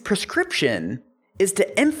then his prescription is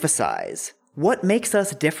to emphasize what makes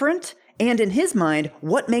us different, and in his mind,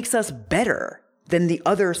 what makes us better than the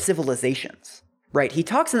other civilizations, right? He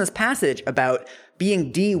talks in this passage about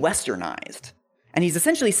being de-Westernized. And he's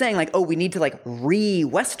essentially saying like, oh, we need to like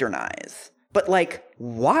re-Westernize. But like,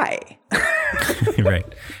 why? Right.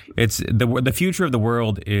 It's the future of the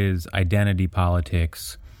world is identity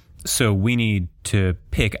politics. So we need to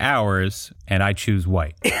pick ours, and I choose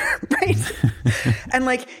white. Right. And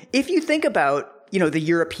like, if you think about, the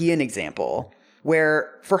European example,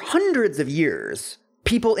 where for hundreds of years,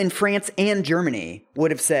 people in France and Germany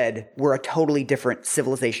would have said we're a totally different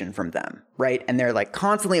civilization from them, right? And they're like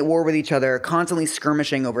constantly at war with each other, constantly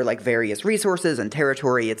skirmishing over like various resources and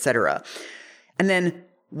territory, etc. And then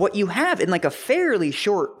what you have in like a fairly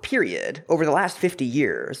short period over the last 50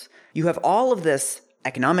 years, you have all of this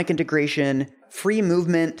economic integration, free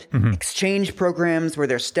movement, exchange programs where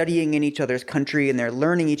they're studying in each other's country and they're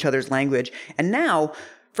learning each other's language. And now,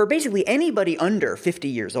 for basically anybody under 50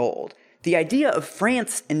 years old, the idea of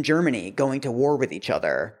France and Germany going to war with each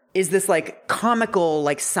other is this like comical,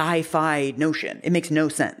 like sci-fi notion. It makes no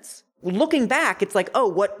sense. Looking back, it's like, oh,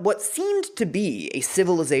 what seemed to be a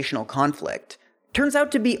civilizational conflict turns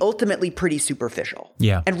out to be ultimately pretty superficial.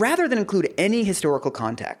 Yeah. And rather than include any historical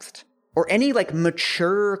context or any like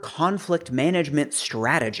mature conflict management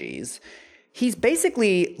strategies, he's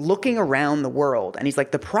basically looking around the world and he's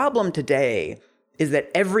like, the problem today is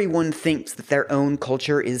that everyone thinks that their own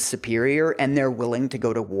culture is superior and they're willing to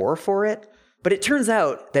go to war for it. But it turns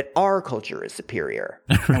out that our culture is superior,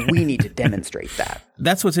 and we need to demonstrate that.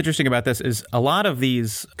 That's what's interesting about this is a lot of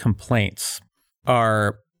these complaints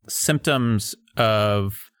are symptoms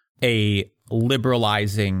of a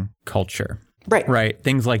liberalizing culture. Right. Right.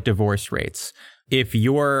 Things like divorce rates. If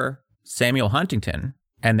you're Samuel Huntington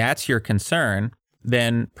and that's your concern,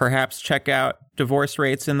 then perhaps check out divorce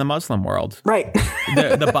rates in the Muslim world. Right.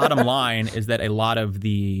 The bottom line is that a lot of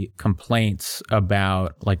the complaints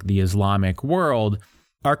about like the Islamic world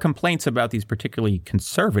are complaints about these particularly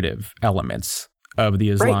conservative elements of the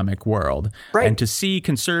Islamic world. Right. And to see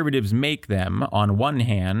conservatives make them on one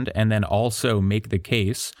hand and then also make the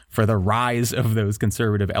case for the rise of those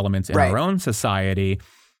conservative elements in our own society,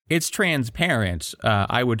 it's transparent.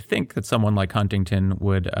 I would think that someone like Huntington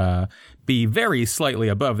would be very slightly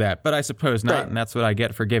above that, but I suppose not, and that's what I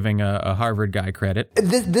get for giving a Harvard guy credit.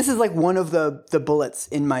 This is like one of the bullets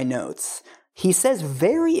in my notes. He says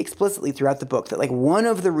very explicitly throughout the book that like one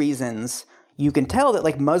of the reasons you can tell that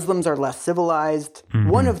like Muslims are less civilized,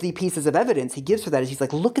 one of the pieces of evidence he gives for that is he's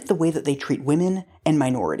like, look at the way that they treat women and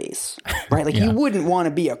minorities, right? Like you wouldn't want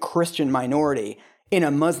to be a Christian minority in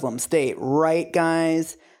a Muslim state, right,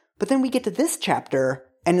 guys? But then we get to this chapter,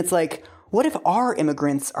 and it's like, what if our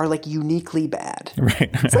immigrants are like uniquely bad? Right.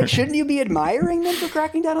 It's like, shouldn't you be admiring them for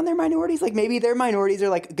cracking down on their minorities? Like maybe their minorities are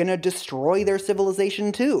like going to destroy their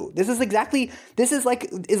civilization too. This is like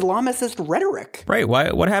Islamicist rhetoric. Right.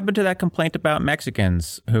 What happened to that complaint about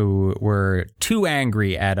Mexicans who were too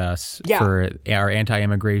angry at us for our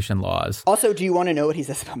anti-immigration laws? Also, do you want to know what he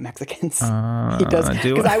says about Mexicans? He does.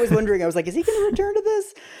 Because I was wondering, I was like, is he going to return to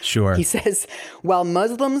this? Sure. He says, while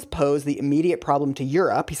Muslims pose the immediate problem to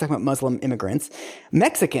Europe, he's talking about Muslim immigrants,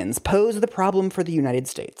 Mexicans pose the problem for the United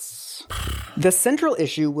States. The central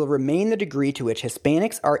issue will remain the degree to which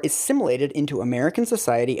Hispanics are assimilated into American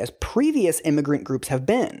society as previous immigrant groups have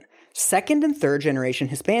been. Second and third generation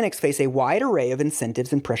Hispanics face a wide array of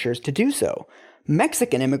incentives and pressures to do so.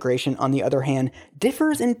 Mexican immigration, on the other hand,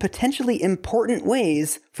 differs in potentially important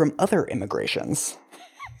ways from other immigrations.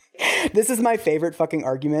 This is my favorite fucking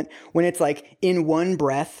argument when it's like, in one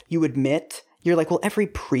breath, you admit, you're like, well, every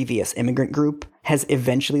previous immigrant group has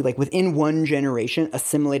eventually, like within one generation,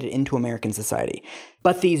 assimilated into American society.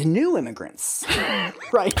 But these new immigrants,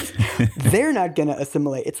 right, they're not going to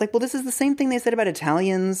assimilate. It's like, well, this is the same thing they said about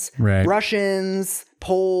Italians, Russians,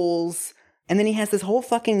 Poles. And then he has this whole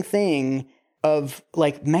fucking thing of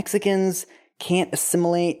like Mexicans can't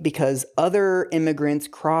assimilate because other immigrants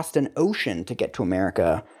crossed an ocean to get to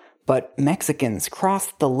America. But Mexicans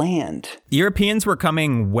crossed the land. Europeans were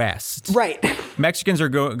coming west. Right. Mexicans are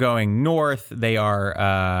going north. They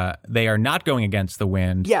are not going against the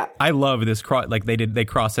wind. Yeah. I love this they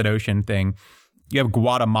crossed that ocean thing. You have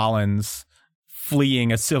Guatemalans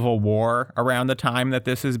fleeing a civil war around the time that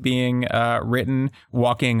this is being written,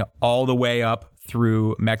 walking all the way up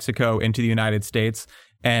through Mexico into the United States.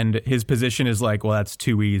 And his position is like, well, that's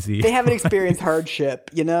too easy. They haven't experienced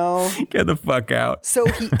hardship, you know? Get the fuck out. So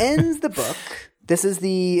he ends the book. This is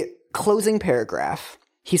the closing paragraph.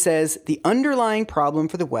 He says, the underlying problem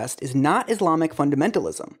for the West is not Islamic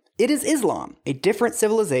fundamentalism. It is Islam, a different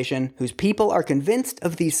civilization whose people are convinced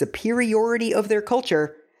of the superiority of their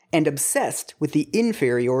culture and obsessed with the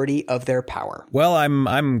inferiority of their power. Well,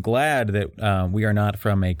 I'm glad that we are not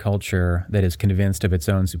from a culture that is convinced of its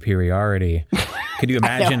own superiority. Could you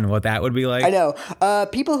imagine what that would be like? I know.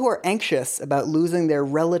 People who are anxious about losing their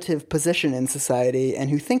relative position in society and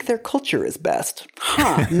who think their culture is best.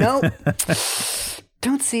 No.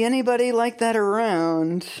 Don't see anybody like that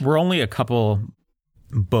around. We're only a couple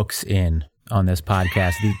books in on this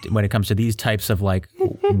podcast when it comes to these types of like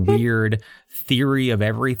weird theory of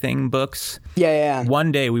everything books. Yeah.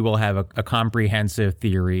 One day we will have a comprehensive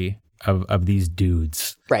theory of these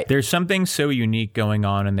dudes. Right. There's something so unique going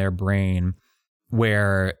on in their brain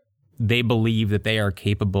where they believe that they are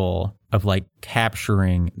capable of like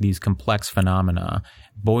capturing these complex phenomena,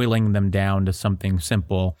 boiling them down to something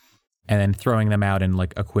simple, and then throwing them out in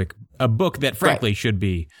like a book that frankly should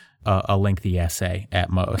be a lengthy essay at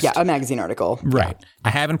most. Yeah, a magazine article. Right. Yeah. I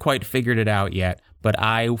haven't quite figured it out yet, but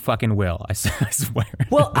I fucking will. I swear.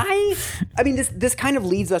 Well, I mean, this kind of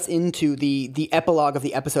leads us into the epilogue of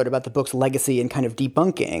the episode about the book's legacy and kind of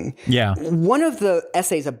debunking. Yeah. One of the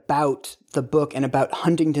essays about the book and about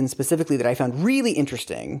Huntington specifically that I found really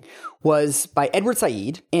interesting was by Edward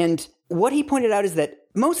Said. And what he pointed out is that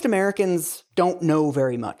most Americans don't know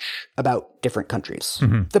very much about different countries.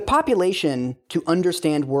 Mm-hmm. The population, to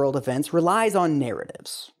understand world events, relies on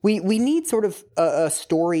narratives. We need sort of a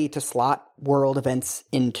story to slot world events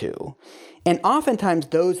into. And oftentimes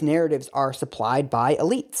those narratives are supplied by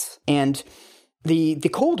elites. And the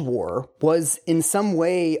Cold War was in some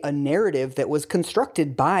way a narrative that was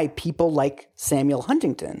constructed by people like Samuel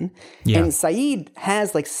Huntington. Yeah. And Said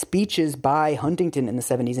has like speeches by Huntington in the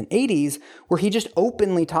 70s and 80s where he just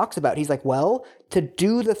openly talks about, he's like, well, to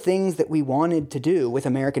do the things that we wanted to do with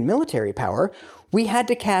American military power, we had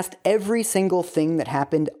to cast every single thing that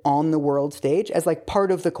happened on the world stage as like part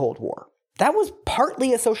of the Cold War. That was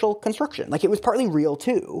partly a social construction. Like it was partly real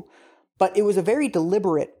too, but it was a very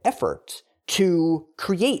deliberate effort to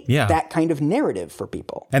create that kind of narrative for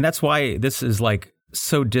people. And that's why this is like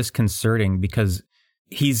so disconcerting, because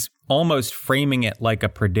he's almost framing it like a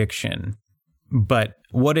prediction. But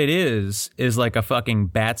what it is like a fucking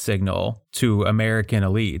bat signal to American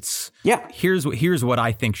elites. Yeah. Here's what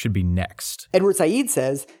I think should be next. Edward Said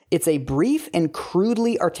says, it's a brief and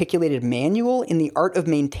crudely articulated manual in the art of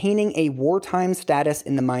maintaining a wartime status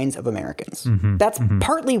in the minds of Americans. Mm-hmm. That's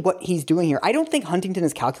partly what he's doing here. I don't think Huntington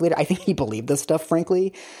is calculated. I think he believed this stuff,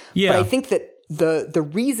 frankly. Yeah. But I think that the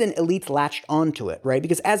reason elites latched onto it, right?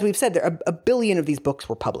 Because as we've said, a billion of these books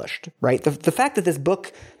were published, right? The fact that this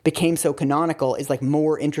book became so canonical is like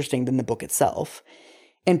more interesting than the book itself.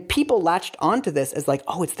 And people latched onto this as like,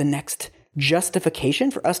 oh, it's the next justification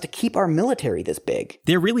for us to keep our military this big.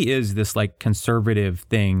 There really is this like conservative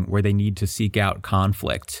thing where they need to seek out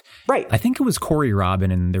conflict. Right. I think it was Corey Robin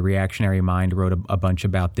in The Reactionary Mind wrote a bunch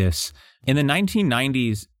about this. In the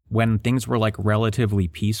 1990s, when things were like relatively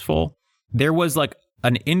peaceful, there was like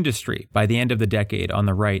an industry by the end of the decade on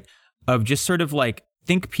the right of just sort of like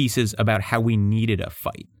think pieces about how we needed a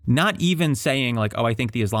fight. Not even saying like, oh, I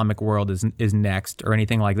think the Islamic world is next or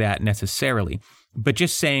anything like that necessarily, but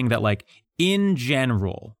just saying that like in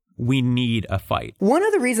general, we need a fight. One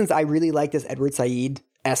of the reasons I really like this Edward Said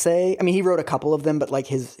essay, I mean, he wrote a couple of them, but like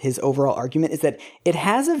his overall argument is that it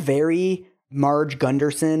has a very Marge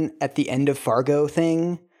Gunderson at the end of Fargo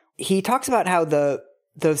thing. He talks about how the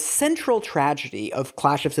central tragedy of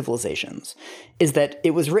Clash of Civilizations is that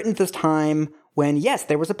it was written at this time when, yes,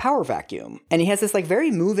 there was a power vacuum. And he has this like very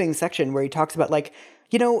moving section where he talks about like,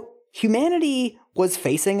 you know, humanity was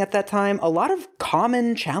facing at that time a lot of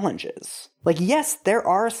common challenges. Like, yes, there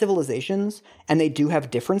are civilizations and they do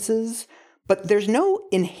have differences, but there's no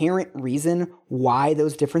inherent reason why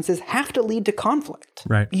those differences have to lead to conflict.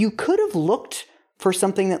 Right. You could have looked for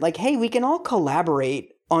something that like, hey, we can all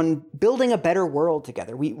collaborate on building a better world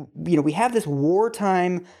together. We have this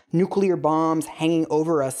wartime nuclear bombs hanging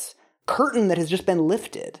over us curtain that has just been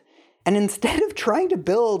lifted. And instead of trying to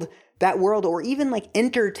build that world or even like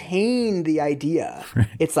entertain the idea,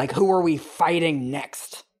 it's like, who are we fighting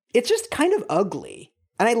next? It's just kind of ugly.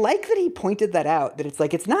 And I like that he pointed that out, that it's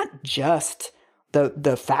like, it's not just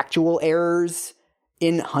the factual errors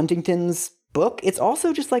in Huntington's book. It's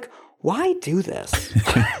also just like, why do this?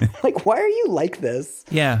 Like, why are you like this?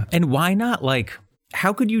 Yeah. And why not, like,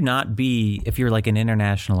 how could you not be, if you're like an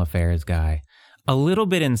international affairs guy, a little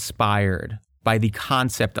bit inspired by the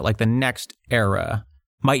concept that like the next era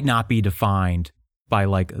might not be defined by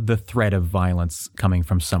like the threat of violence coming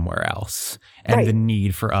from somewhere else and the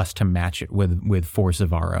need for us to match it with force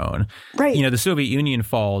of our own. Right. You know, the Soviet Union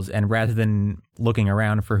falls, and rather than looking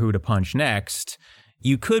around for who to punch next,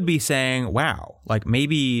 you could be saying, wow, like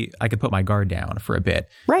maybe I could put my guard down for a bit.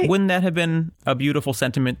 Right. Wouldn't that have been a beautiful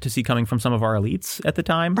sentiment to see coming from some of our elites at the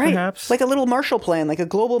time, perhaps? Like a little Marshall Plan, like a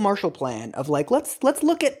global Marshall Plan of like, let's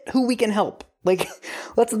look at who we can help. Like,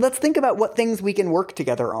 let's think about what things we can work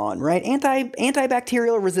together on, right?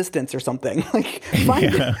 Antibacterial resistance or something. Like,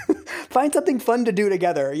 find something fun to do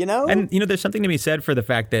together, you know? And, you know, there's something to be said for the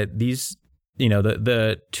fact that these, you know,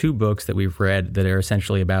 the two books that we've read that are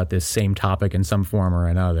essentially about this same topic in some form or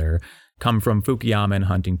another come from Fukuyama and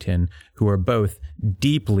Huntington, who are both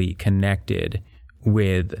deeply connected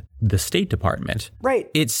with the State Department. Right.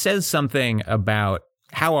 It says something about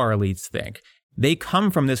how our elites think. They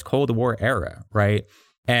come from this Cold War era, right?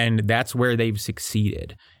 And that's where they've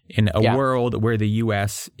succeeded in a world where the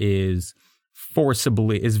U.S. is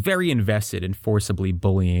very invested in forcibly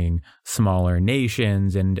bullying smaller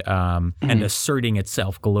nations and asserting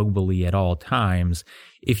itself globally at all times.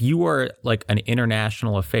 If you are like an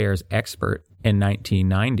international affairs expert in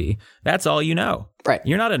 1990, that's all you know. Right.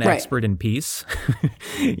 You're not an expert in peace.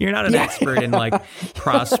 You're not an expert in like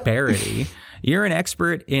prosperity. You're an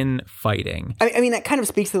expert in fighting. I mean, that kind of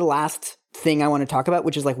speaks to the last thing I want to talk about,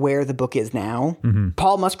 which is like where the book is now.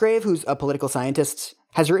 Paul Musgrave, who's a political scientist,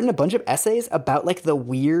 has written a bunch of essays about like the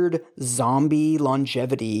weird zombie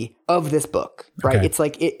longevity of this book, right? Okay. It's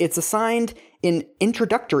like it's assigned in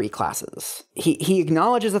introductory classes. He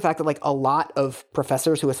acknowledges the fact that like a lot of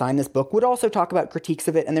professors who assign this book would also talk about critiques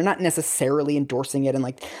of it, and they're not necessarily endorsing it. And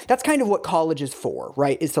like that's kind of what college is for,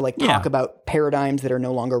 right? Is to like talk about paradigms that are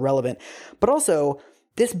no longer relevant. But also,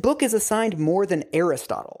 this book is assigned more than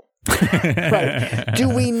Aristotle. Right. Do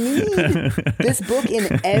we need this book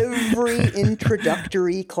in every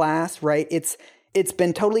introductory class, right? It's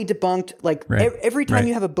been totally debunked. Like every time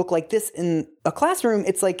you have a book like this in a classroom,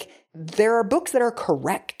 it's like there are books that are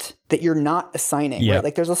correct that you're not assigning, right?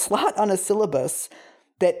 Like there's a slot on a syllabus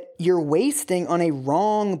that you're wasting on a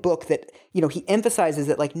wrong book that, you know, he emphasizes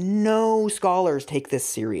that like no scholars take this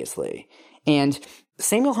seriously. And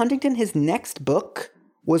Samuel Huntington, his next book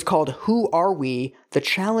was called Who Are We? The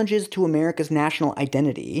Challenges to America's National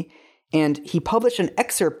Identity. And he published an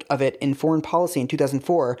excerpt of it in Foreign Policy in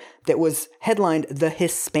 2004 that was headlined The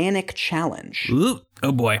Hispanic Challenge. Ooh,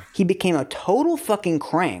 oh boy. He became a total fucking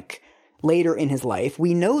crank later in his life.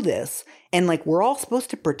 We know this. And like, we're all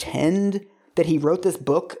supposed to pretend that he wrote this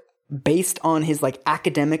book based on his like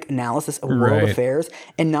academic analysis of world affairs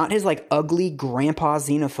and not his like ugly grandpa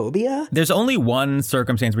xenophobia. There's only one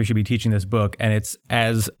circumstance we should be teaching this book, and it's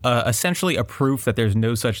as essentially a proof that there's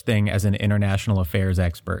no such thing as an international affairs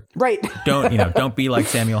expert. Right. Don't be like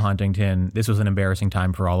Samuel Huntington. This was an embarrassing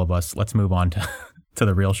time for all of us. Let's move on to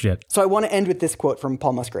the real shit. So I want to end with this quote from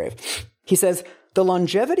Paul Musgrave. He says, "The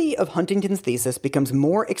longevity of Huntington's thesis becomes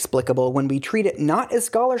more explicable when we treat it not as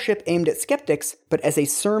scholarship aimed at skeptics, but as a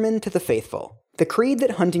sermon to the faithful. The creed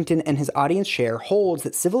that Huntington and his audience share holds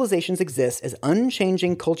that civilizations exist as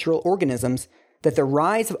unchanging cultural organisms, that the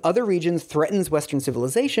rise of other regions threatens Western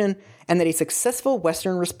civilization, and that a successful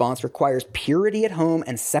Western response requires purity at home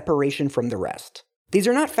and separation from the rest. These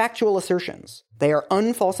are not factual assertions. They are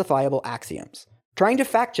unfalsifiable axioms. Trying to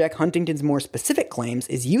fact-check Huntington's more specific claims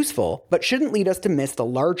is useful, but shouldn't lead us to miss the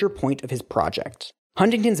larger point of his project.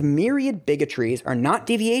 Huntington's myriad bigotries are not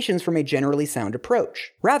deviations from a generally sound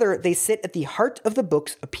approach. Rather, they sit at the heart of the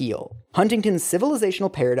book's appeal. Huntington's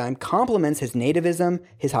civilizational paradigm complements his nativism,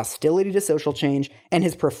 his hostility to social change, and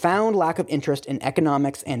his profound lack of interest in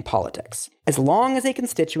economics and politics. As long as a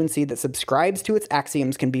constituency that subscribes to its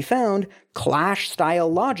axioms can be found, clash-style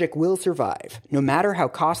logic will survive, no matter how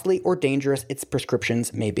costly or dangerous its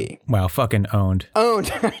prescriptions may be." Wow, fucking owned.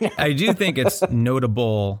 Owned. I do think it's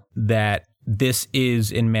notable that this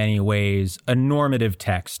is in many ways a normative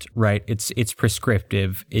text, right? It's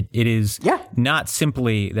prescriptive. It is not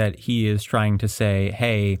simply that he is trying to say,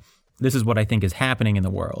 hey, this is what I think is happening in the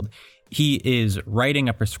world. He is writing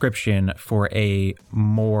a prescription for a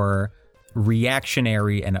more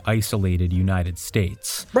reactionary and isolated United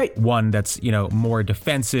States. Right. One that's, more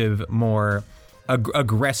defensive, more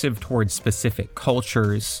aggressive towards specific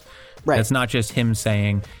cultures. Right. It's not just him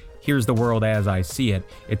saying, here's the world as I see it.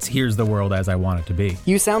 It's here's the world as I want it to be.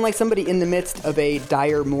 You sound like somebody in the midst of a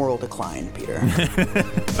dire moral decline, Peter.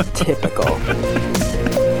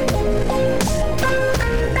 Typical.